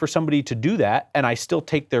happy for somebody to do that, and I still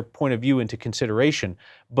take their point of view into consideration,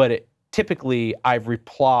 but typically I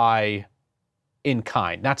reply in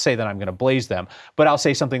kind. Not say that I'm going to blaze them, but I'll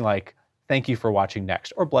say something like, thank you for watching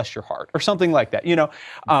next, or bless your heart, or something like that,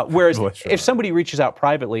 Whereas if somebody reaches out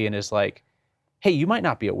privately and is like, hey, you might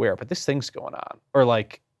not be aware, but this thing's going on, or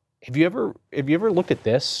like, have you ever looked at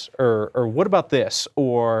this, or what about this,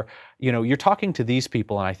 or you're talking to these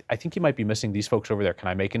people and I think you might be missing these folks over there. Can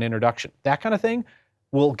I make an introduction? That kind of thing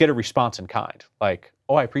will get a response in kind, like,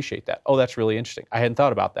 oh, I appreciate that. Oh, that's really interesting. I hadn't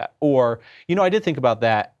thought about that. Or, I did think about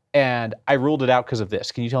that and I ruled it out because of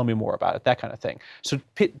this. Can you tell me more about it? That kind of thing. So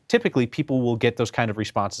typically people will get those kind of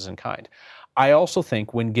responses in kind. I also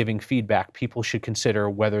think when giving feedback, people should consider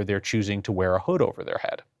whether they're choosing to wear a hood over their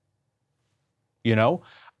head.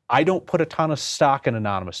 I don't put a ton of stock in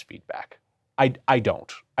anonymous feedback. I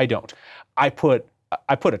don't. I put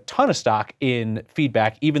a ton of stock in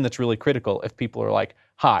feedback, even that's really critical, if people are like,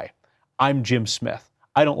 hi, I'm Jim Smith.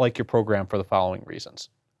 I don't like your program for the following reasons.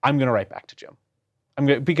 I'm going to write back to Jim.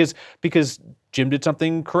 Because Jim did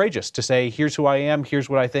something courageous to say, here's who I am, here's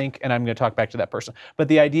what I think, and I'm going to talk back to that person. But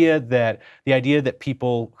the idea that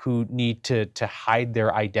people who need to hide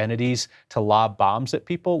their identities to lob bombs at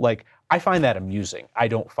people, like, I find that amusing. I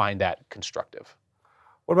don't find that constructive.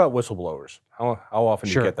 What about whistleblowers? How often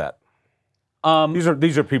do you get that?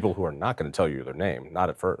 These are people who are not going to tell you their name, not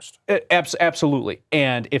at first. Absolutely.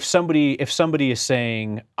 And if somebody is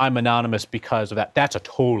saying I'm anonymous because of that, that's a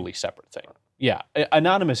totally separate thing. Yeah,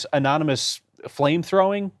 anonymous flame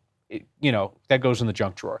throwing, that goes in the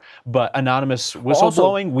junk drawer. But anonymous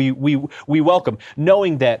whistleblowing, we welcome,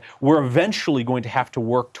 knowing that we're eventually going to have to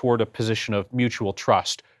work toward a position of mutual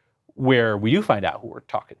trust where we do find out who we're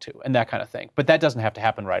talking to and that kind of thing. But that doesn't have to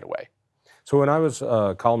happen right away. So when I was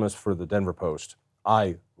a columnist for the Denver Post,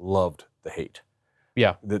 I loved the hate.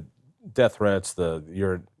 Yeah. The death threats,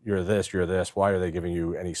 you're this, why are they giving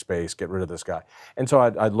you any space, get rid of this guy. And so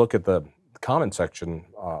I'd look at the comment section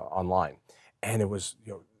online, and it was,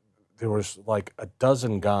 there was like a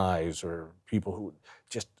dozen guys or people who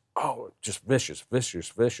just vicious.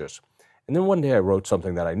 And then one day I wrote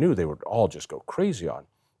something that I knew they would all just go crazy on.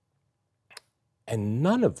 And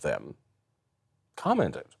none of them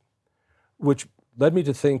commented, which led me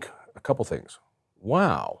to think a couple things.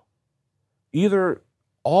 Wow, either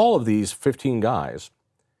all of these 15 guys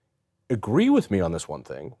agree with me on this one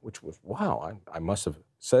thing, which was, wow, I must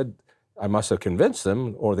have convinced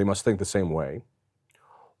them, or they must think the same way.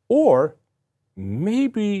 Or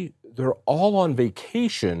maybe they're all on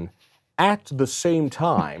vacation at the same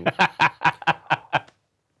time.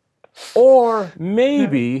 Or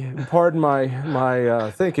maybe, pardon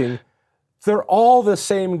my thinking, they're all the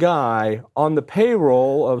same guy on the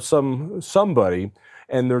payroll of somebody,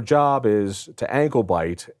 and their job is to ankle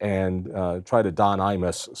bite and try to Don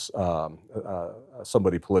Imus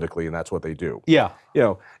somebody politically, and that's what they do. Yeah.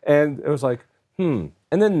 And it was like, And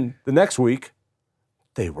then the next week,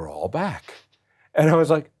 they were all back. And I was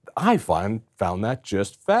like, I found that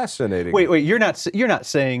just fascinating. Wait, you're not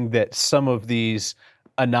saying that some of these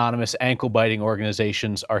anonymous ankle-biting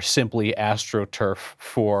organizations are simply AstroTurf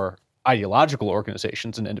for ideological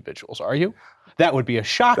organizations and individuals, are you? That would be a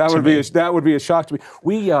shock to me. That would be a shock to me.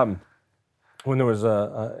 We, when there was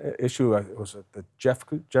a issue, it was at the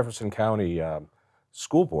Jefferson County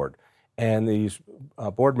school board. And these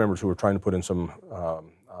board members who were trying to put in some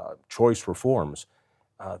choice reforms,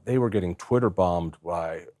 they were getting Twitter bombed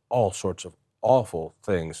by all sorts of awful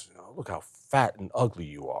things. Look how fat and ugly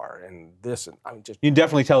you are, and this, and I mean, just You can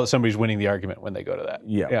definitely tell that somebody's winning the argument when they go to that.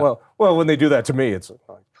 yeah. Well, when they do that to me, it's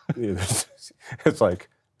like, it's like,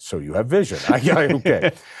 so you have vision.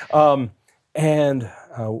 Okay.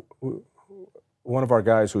 One of our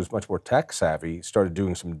guys who was much more tech savvy started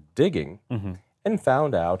doing some digging and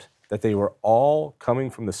found out that they were all coming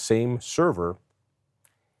from the same server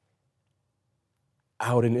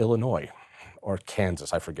out in Illinois or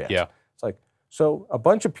Kansas, I forget. Yeah. It's like, so a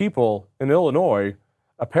bunch of people in Illinois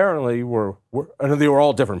apparently were and they were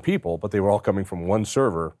all different people, but they were all coming from one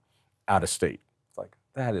server out of state. It's like,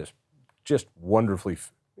 that is just wonderfully,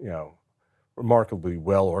 remarkably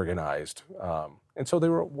well organized. And so they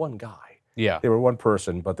were one guy. Yeah. They were one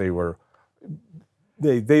person, but they all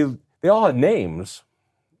had names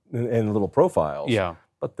and little profiles. Yeah.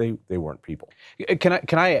 But they weren't people. Can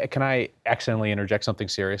I accidentally interject something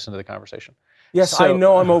serious into the conversation? Yes, I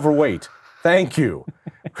know I'm overweight. Thank you.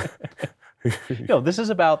 No, this is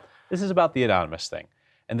about the anonymous thing,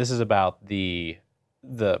 and this is about the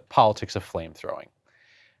politics of flame throwing.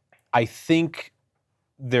 I think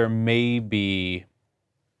there may be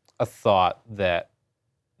a thought that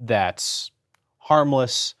that's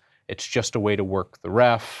harmless. It's just a way to work the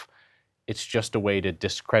ref. It's just a way to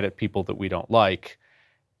discredit people that we don't like.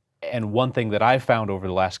 And one thing that I've found over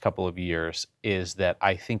the last couple of years is that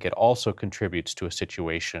I think it also contributes to a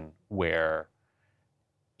situation where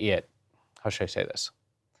how should I say this?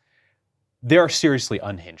 There are seriously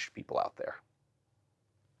unhinged people out there.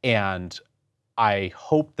 And I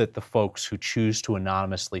hope that the folks who choose to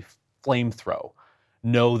anonymously flame throw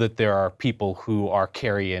know that there are people who are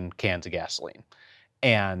carrying cans of gasoline.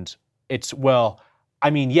 And it's,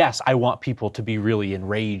 yes, I want people to be really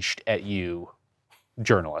enraged at you,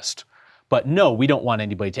 journalist. But no, we don't want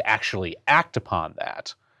anybody to actually act upon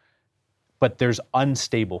that. But there's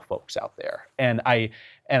unstable folks out there. And I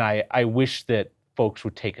wish that folks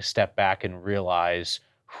would take a step back and realize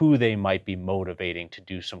who they might be motivating to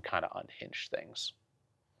do some kind of unhinged things.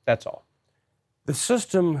 That's all. The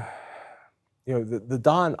system, the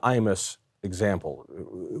Don Imus example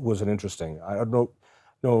was an interesting. I don't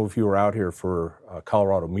know if you were out here for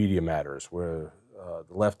Colorado Media Matters, where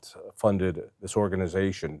the left funded this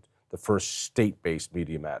organization, the first state-based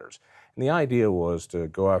Media Matters. And the idea was to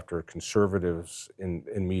go after conservatives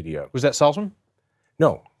in media. Was that Salzman?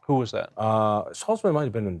 No. Who was that? Salzman might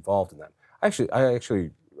have been involved in that. I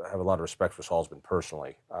actually have a lot of respect for Salzman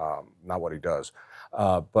personally, not what he does.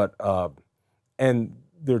 And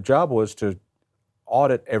their job was to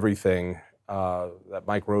audit everything that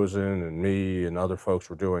Mike Rosen and me and other folks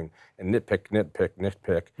were doing, and nitpick,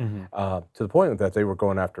 to the point that they were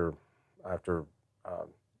going after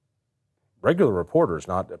regular reporters,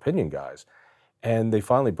 not opinion guys, and they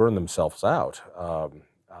finally burned themselves out.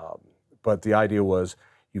 But the idea was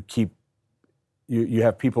you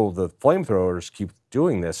have people, the flamethrowers, keep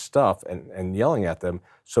doing this stuff and yelling at them,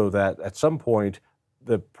 so that at some point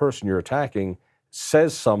the person you're attacking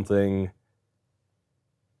says something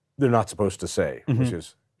they're not supposed to say, which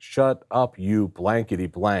is, shut up, you blankety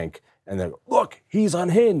blank, and then, look, he's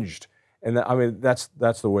unhinged. And that's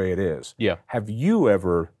the way it is. Yeah. Have you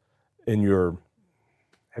ever, let me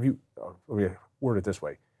word it this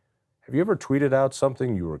way. Have you ever tweeted out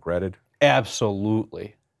something you regretted?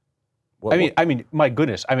 Absolutely. I mean, my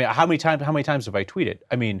goodness. I mean, how many times have I tweeted?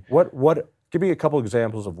 I mean, give me a couple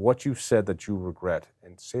examples of what you said that you regret,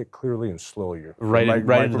 and say it clearly and slowly. Right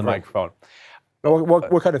into the microphone.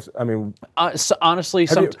 What kind of, so honestly,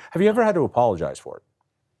 have you ever had to apologize for it?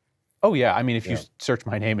 Oh yeah, I mean, if you search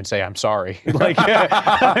my name and say I'm sorry,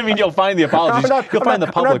 I mean, you'll find the apologies. You'll find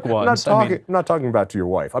the public ones. I'm not talking about to your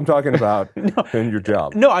wife. I'm talking about in your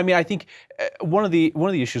job. No, I mean, I think one of the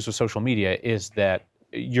issues with social media is that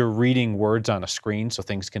you're reading words on a screen, so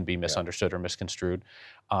things can be misunderstood or misconstrued.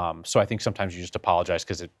 So I think sometimes you just apologize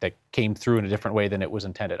because that came through in a different way than it was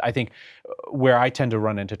intended. I think where I tend to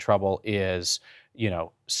run into trouble is,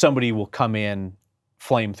 somebody will come in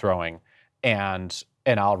flame throwing, and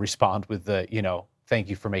I'll respond with the, thank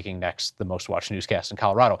you for making Next the most watched newscast in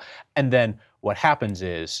Colorado. And then what happens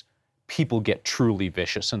is people get truly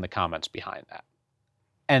vicious in the comments behind that.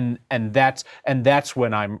 And that's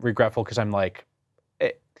when I'm regretful, because I'm like,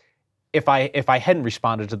 if I hadn't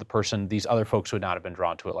responded to the person, these other folks would not have been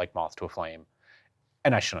drawn to it like moth to a flame.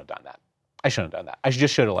 And I shouldn't have done that. I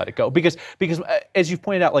just should have let it go, because as you've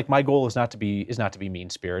pointed out, like, my goal is not to be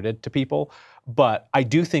mean-spirited to people, but I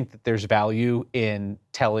do think that there's value in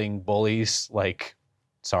telling bullies, like,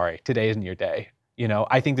 sorry, today isn't your day. You know,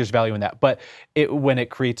 I think there's value in that, but when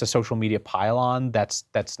it creates a social media pylon, that's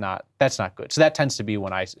not good. So that tends to be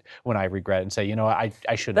when I regret and say, you know, I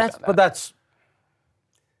shouldn't have done that. But that's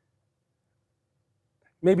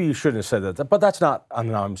maybe you shouldn't have said that. But that's not.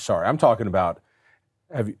 I'm sorry. I'm talking about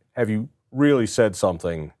have you really said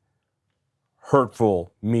something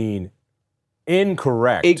hurtful, mean,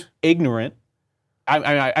 incorrect, ignorant?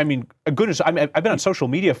 I mean, goodness, I've been on social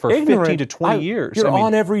media for 15 to 20 years. You're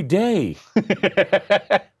on every day.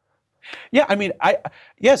 Yeah, I mean,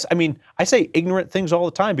 I say ignorant things all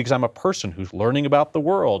the time because I'm a person who's learning about the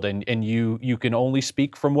world, and you can only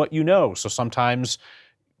speak from what you know. So sometimes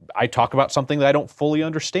I talk about something that I don't fully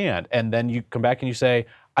understand, and then you come back and you say,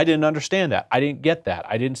 I didn't understand that. I didn't get that.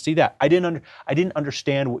 I didn't see that. I didn't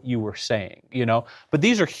understand what you were saying, you know? But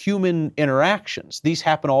these are human interactions. These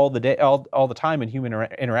happen all the time in human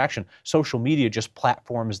interaction. Social media just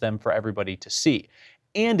platforms them for everybody to see,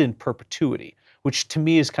 and in perpetuity, which to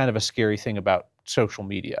me is kind of a scary thing about social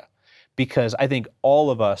media, because I think all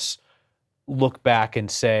of us look back and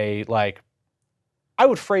say, like, I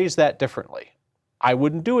would phrase that differently. I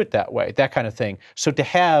wouldn't do it that way, that kind of thing. So to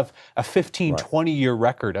have a 15, 20-year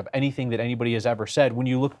record of anything that anybody has ever said, when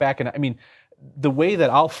you look back, and I mean, the way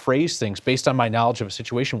that I'll phrase things based on my knowledge of a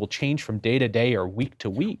situation will change from day to day or week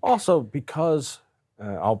to week. Also, because,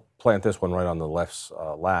 I'll plant this one right on the left's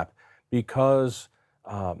lap, because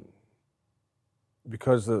the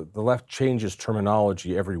left changes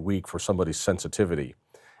terminology every week for somebody's sensitivity.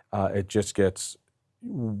 It just gets,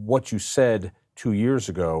 what you said 2 years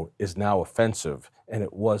ago is now offensive, and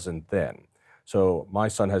it wasn't then. So my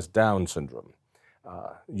son has Down syndrome.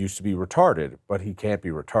 Used to be retarded, but he can't be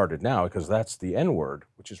retarded now because that's the N-word,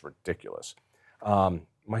 which is ridiculous.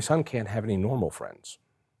 My son can't have any normal friends.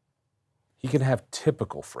 He can have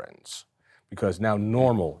typical friends because now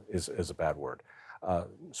normal is a bad word.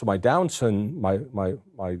 So my Down syndrome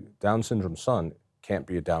son can't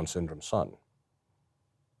be a Down syndrome son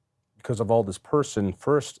because of all this person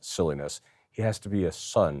first silliness. He has to be a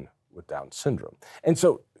son with Down syndrome. And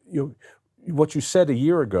so what you said a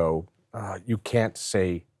year ago, you can't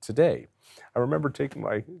say today. I remember taking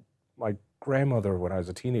my grandmother when I was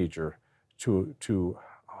a teenager to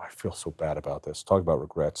I feel so bad about this. Talk about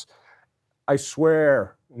regrets. I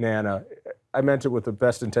swear, Nana, I meant it with the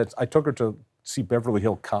best intent. I took her to see Beverly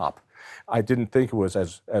Hill Cop. I didn't think it was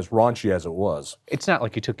as raunchy as it was. It's not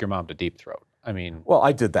like you took your mom to Deep Throat. I mean... Well,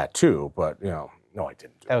 I did that too, but, no, I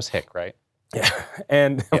didn't. That was Hick, right? Yeah,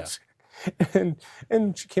 and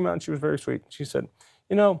she came out and she was very sweet. She said,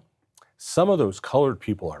 some of those colored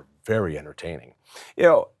people are very entertaining.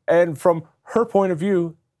 And from her point of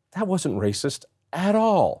view, that wasn't racist at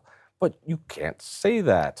all. But you can't say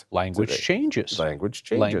that. Language changes. Language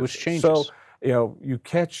changes. Language changes. So, you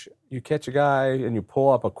catch a guy and you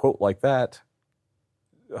pull up a quote like that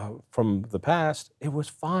from the past, it was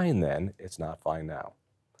fine then, it's not fine now.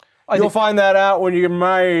 You'll find that out when you get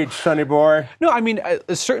married, sonny boy. No, I mean,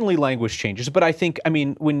 certainly language changes, but I think,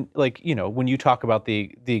 when you talk about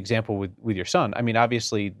the example with your son, I mean,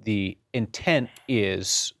 obviously the intent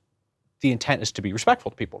is to be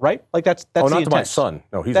respectful to people, right? Like that's the intent. Not to my son.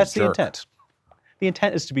 No, he's that's a jerk. The intent. The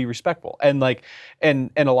intent is to be respectful, and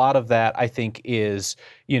a lot of that I think is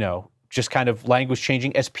just kind of language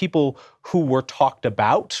changing as people who were talked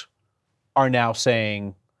about are now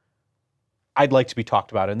saying, I'd like to be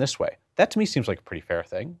talked about in this way. That to me seems like a pretty fair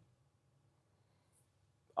thing.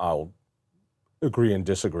 I'll agree and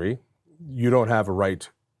disagree. You don't have a right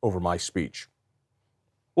over my speech.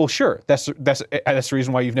 Well, sure. That's the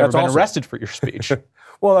reason why you've never been arrested for your speech.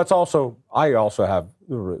 Well, I also have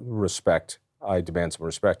respect. I demand some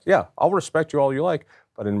respect. Yeah, I'll respect you all you like,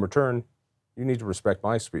 but in return, you need to respect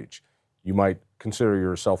my speech. You might consider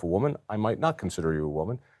yourself a woman. I might not consider you a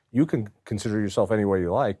woman. You can consider yourself any way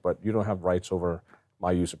you like, but you don't have rights over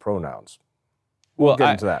my use of pronouns. We'll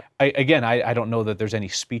get into that. I don't know that there's any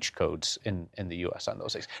speech codes in the U.S. on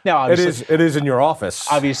those things. Now, it is in your office.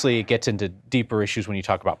 Obviously, it gets into deeper issues when you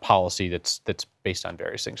talk about policy that's based on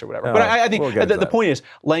various things or whatever. But I think the point is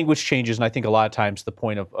language changes, and I think a lot of times the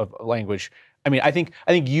point of language. I mean, I think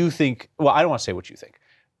you think. Well, I don't want to say what you think.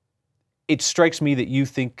 It strikes me that you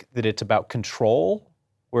think that it's about control,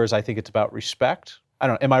 whereas I think it's about respect. I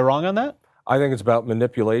don't know. Am I wrong on that? I think it's about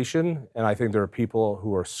manipulation, and I think there are people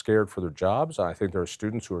who are scared for their jobs. I think there are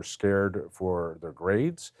students who are scared for their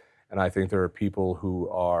grades, and I think there are people who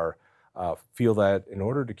are feel that in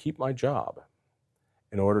order to keep my job,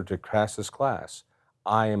 in order to pass this class,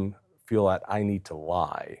 feel that I need to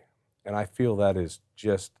lie, and I feel that is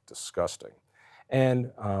just disgusting.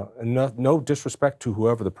 And no disrespect to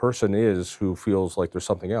whoever the person is who feels like there's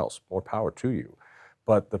something else. More power to you.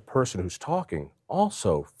 but the person who's talking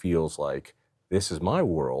also feels like this is my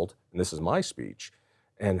world and this is my speech,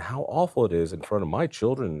 and how awful it is in front of my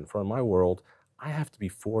children, in front of my world. I have to be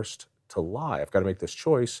forced to lie. I've got to make this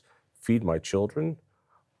choice, feed my children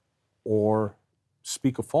or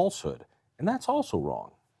speak a falsehood. And that's also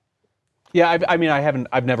wrong. Yeah,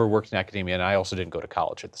 I've never worked in academia, and I also didn't go to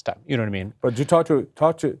college at this time. You know what I mean? But you talk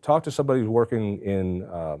to somebody who's working in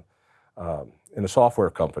a software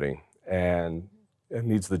company and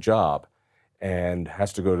needs the job, and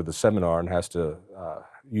has to go to the seminar and has to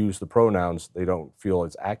use the pronouns they don't feel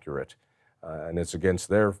is accurate, and it's against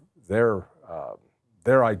their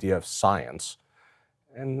idea of science.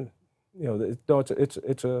 And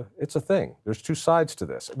it's a thing. There's two sides to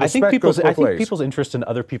this. I think people's interest in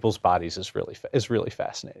other people's bodies is really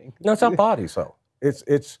fascinating. No, it's not bodies though.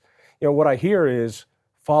 It's what I hear is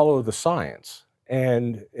follow the science,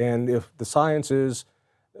 and if the science is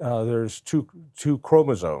there's two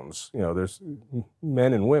chromosomes, there's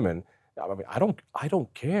men and women. I mean, I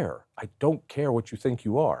don't care. I don't care what you think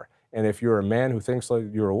you are. And if you're a man who thinks like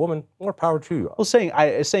you're a woman, more power to you. Well,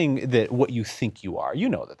 saying that what you think you are,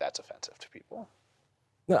 that's offensive to people.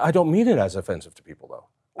 No, I don't mean it as offensive to people, though.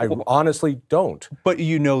 I honestly don't. But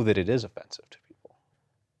you know that it is offensive to people.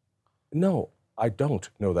 No, I don't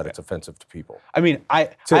know that it's offensive to people. I mean, I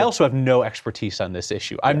also have no expertise on this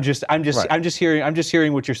issue. I'm just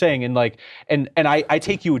hearing what you're saying, and I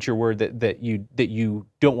take you at your word that you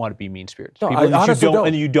don't want to be mean-spirited to people,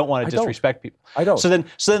 and you don't want to disrespect people. I don't. So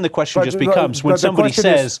then the question just becomes, when somebody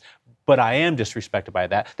says, "But I am disrespected by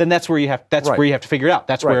that," then that's where you have to figure it out.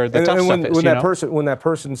 That's where the tough stuff is. When that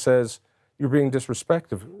person says you're being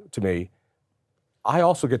disrespectful to me, I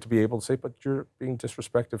also get to be able to say, "But you're being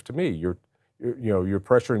disrespectful to me. You're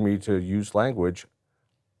pressuring me to use language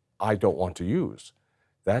I don't want to use."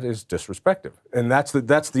 That is disrespectful, and that's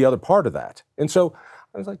the other part of that. And so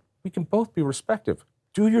I was like, we can both be respectful.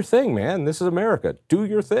 Do your thing, man. This is America. Do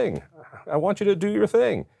your thing. I want you to do your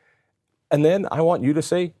thing, and then I want you to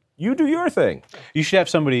say, you do your thing. You should have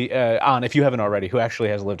somebody on, if you haven't already, who actually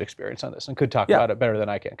has lived experience on this and could talk about it better than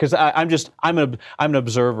I can. Because I'm an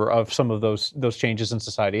observer of some of those changes in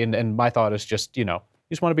society, and my thought is just you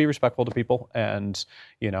just want to be respectful to people, and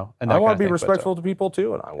I want to be respectful to people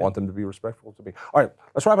too, and I want them to be respectful to me. All right,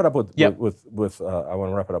 let's wrap it up with I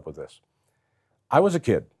want to wrap it up with this. I was a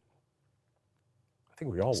kid. I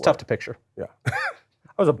think we all were. It's tough to picture. Yeah.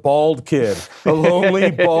 I was a bald kid, a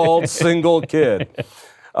lonely, bald, single kid.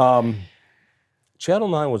 Channel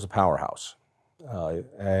 9 was a powerhouse,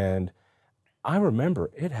 and I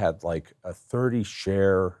remember it had like a 30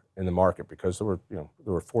 share in the market because there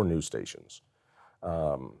were 4 news stations.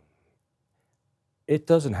 It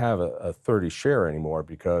doesn't have a 30 share anymore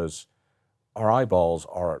because our eyeballs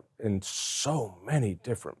are in so many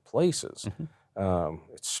different places.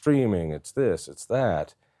 Mm-hmm. It's streaming, it's this, it's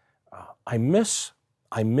that. I miss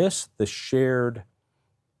the shared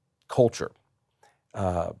culture.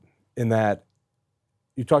 In that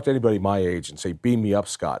you talk to anybody my age and say, "Beam me up,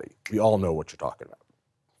 Scotty." We all know what you're talking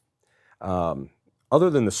about. Other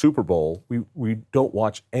than the Super Bowl, we don't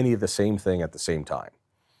watch any of the same thing at the same time.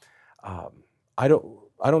 I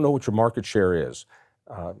don't know what your market share is.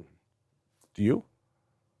 Do you?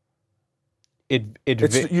 It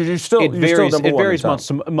varies month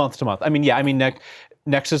to month. I mean,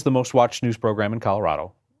 Next is the most watched news program in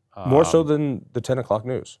Colorado. More so than the 10 o'clock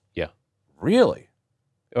news? Yeah. Really?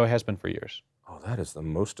 Oh, it has been for years. Oh, that is the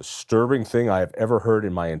most disturbing thing I have ever heard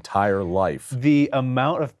in my entire life. The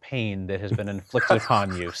amount of pain that has been inflicted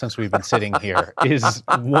upon you since we've been sitting here is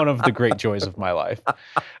one of the great joys of my life.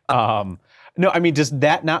 No, I mean, does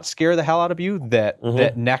that not scare the hell out of you that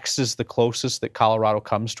Next is the closest that Colorado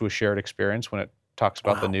comes to a shared experience when it talks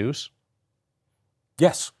about the news?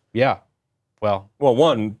 Yes. Yeah. Well,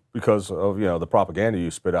 one, because of the propaganda you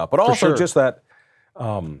spit out, but also just that.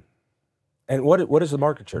 And what is the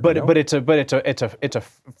market share? But it's a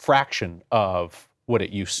fraction of what it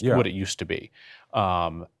used to be.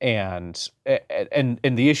 And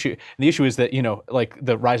the issue is that like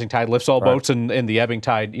the rising tide lifts all boats, and the ebbing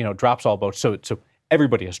tide drops all boats. So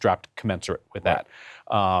everybody has dropped commensurate with that.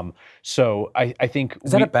 So I think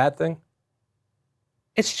is that a bad thing?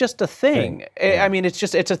 It's just a thing. I mean, it's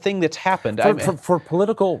a thing that's happened. For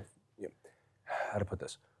political, how to put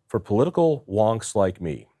this? For political wonks like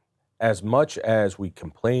me, as much as we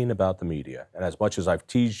complain about the media, and as much as I've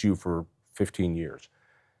teased you for 15 years,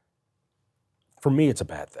 for me it's a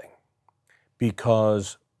bad thing.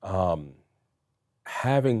 Because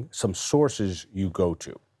having some sources you go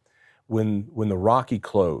to, when the Rocky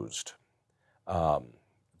closed,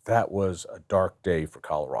 that was a dark day for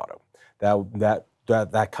Colorado. That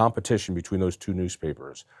that competition between those two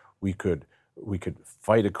newspapers, we could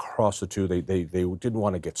fight across the two. They didn't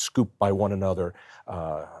want to get scooped by one another.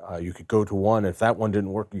 You could go to one. If that one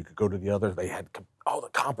didn't work, you could go to the other. They had the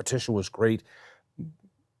competition was great.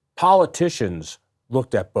 Politicians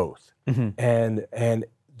looked at both, and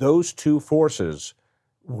those two forces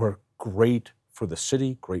were great for the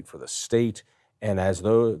city, great for the state. And as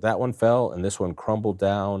though that one fell and this one crumbled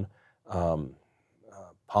down,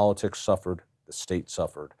 politics suffered, the state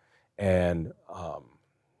suffered, and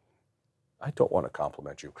I don't want to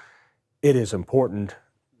compliment you. It is important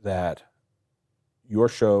that your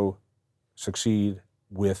show succeed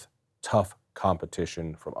with tough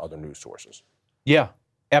competition from other news sources. Yeah,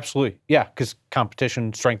 absolutely. Yeah, because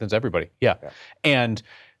competition strengthens everybody. Yeah. And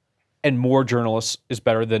more journalists is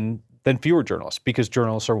better than fewer journalists, because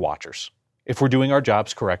journalists are watchers. If we're doing our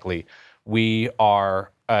jobs correctly, we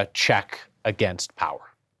are a check against power.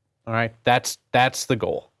 All right, that's the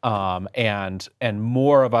goal, and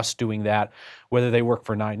more of us doing that, whether they work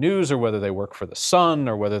for 9 News or whether they work for the Sun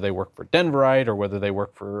or whether they work for Denverite or whether they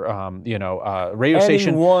work for radio station.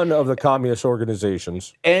 Any one of the communist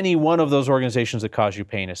organizations. Any one of those organizations that cause you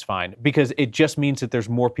pain is fine, because it just means that there's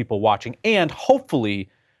more people watching and hopefully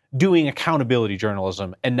doing accountability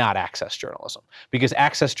journalism and not access journalism, because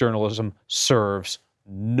access journalism serves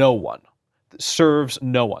no one.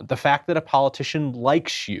 The fact that a politician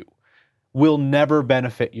likes you will never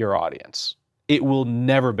benefit your audience. It will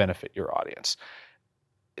never benefit your audience.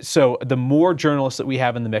 So the more journalists that we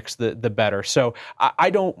have in the mix, the better. So I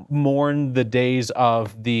don't mourn the days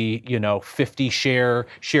of the 50 shared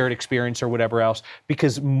experience or whatever else,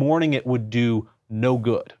 because mourning it would do no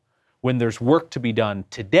good. When there's work to be done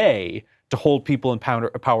today to hold people in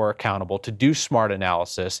power accountable, to do smart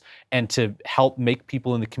analysis, and to help make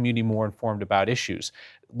people in the community more informed about issues,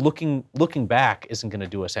 looking back isn't going to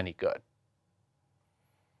do us any good.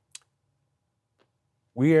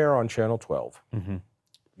 We air on Channel 12.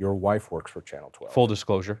 Your wife works for Channel 12. Full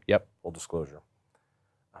disclosure. Yep. Full disclosure.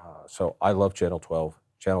 So I love Channel 12.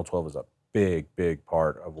 Channel 12 is a big, big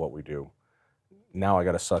part of what we do. Now I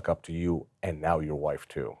got to suck up to you, and now your wife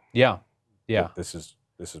too. Yeah. This is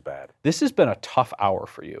bad. This has been a tough hour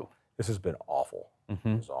for you. This has been awful.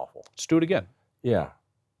 It's awful. Let's do it again. Yeah.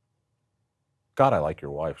 God, I like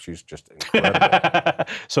your wife. She's just incredible.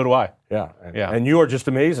 So do I. Yeah. And you are just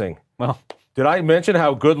amazing. Well, did I mention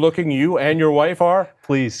how good looking you and your wife are?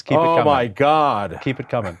 Please keep it coming. Oh my God. Keep it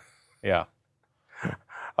coming. Yeah.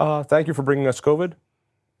 Thank you for bringing us COVID.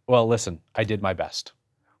 Well, listen, I did my best.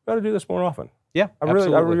 Got to do this more often. Yeah, I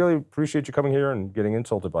really appreciate you coming here and getting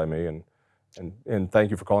insulted by me, and thank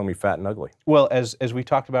you for calling me fat and ugly. Well, as we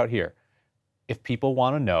talked about here, if people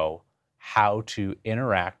want to know how to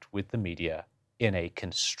interact with the media in a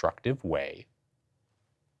constructive way,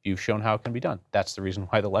 you've shown how it can be done. That's the reason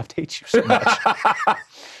why the left hates you so much.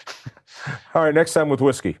 All right, next time with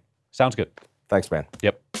whiskey. Sounds good. Thanks, man.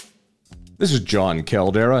 Yep. This is John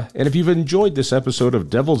Caldera, and if you've enjoyed this episode of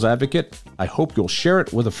Devil's Advocate, I hope you'll share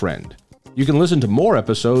it with a friend. You can listen to more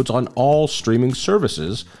episodes on all streaming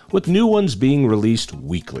services, with new ones being released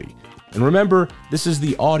weekly. And remember, this is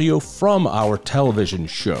the audio from our television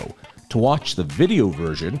show. To watch the video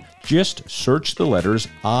version, just search the letters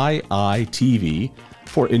IITV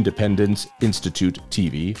for Independence Institute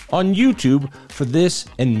TV on YouTube for this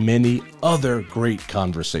and many other great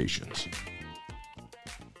conversations.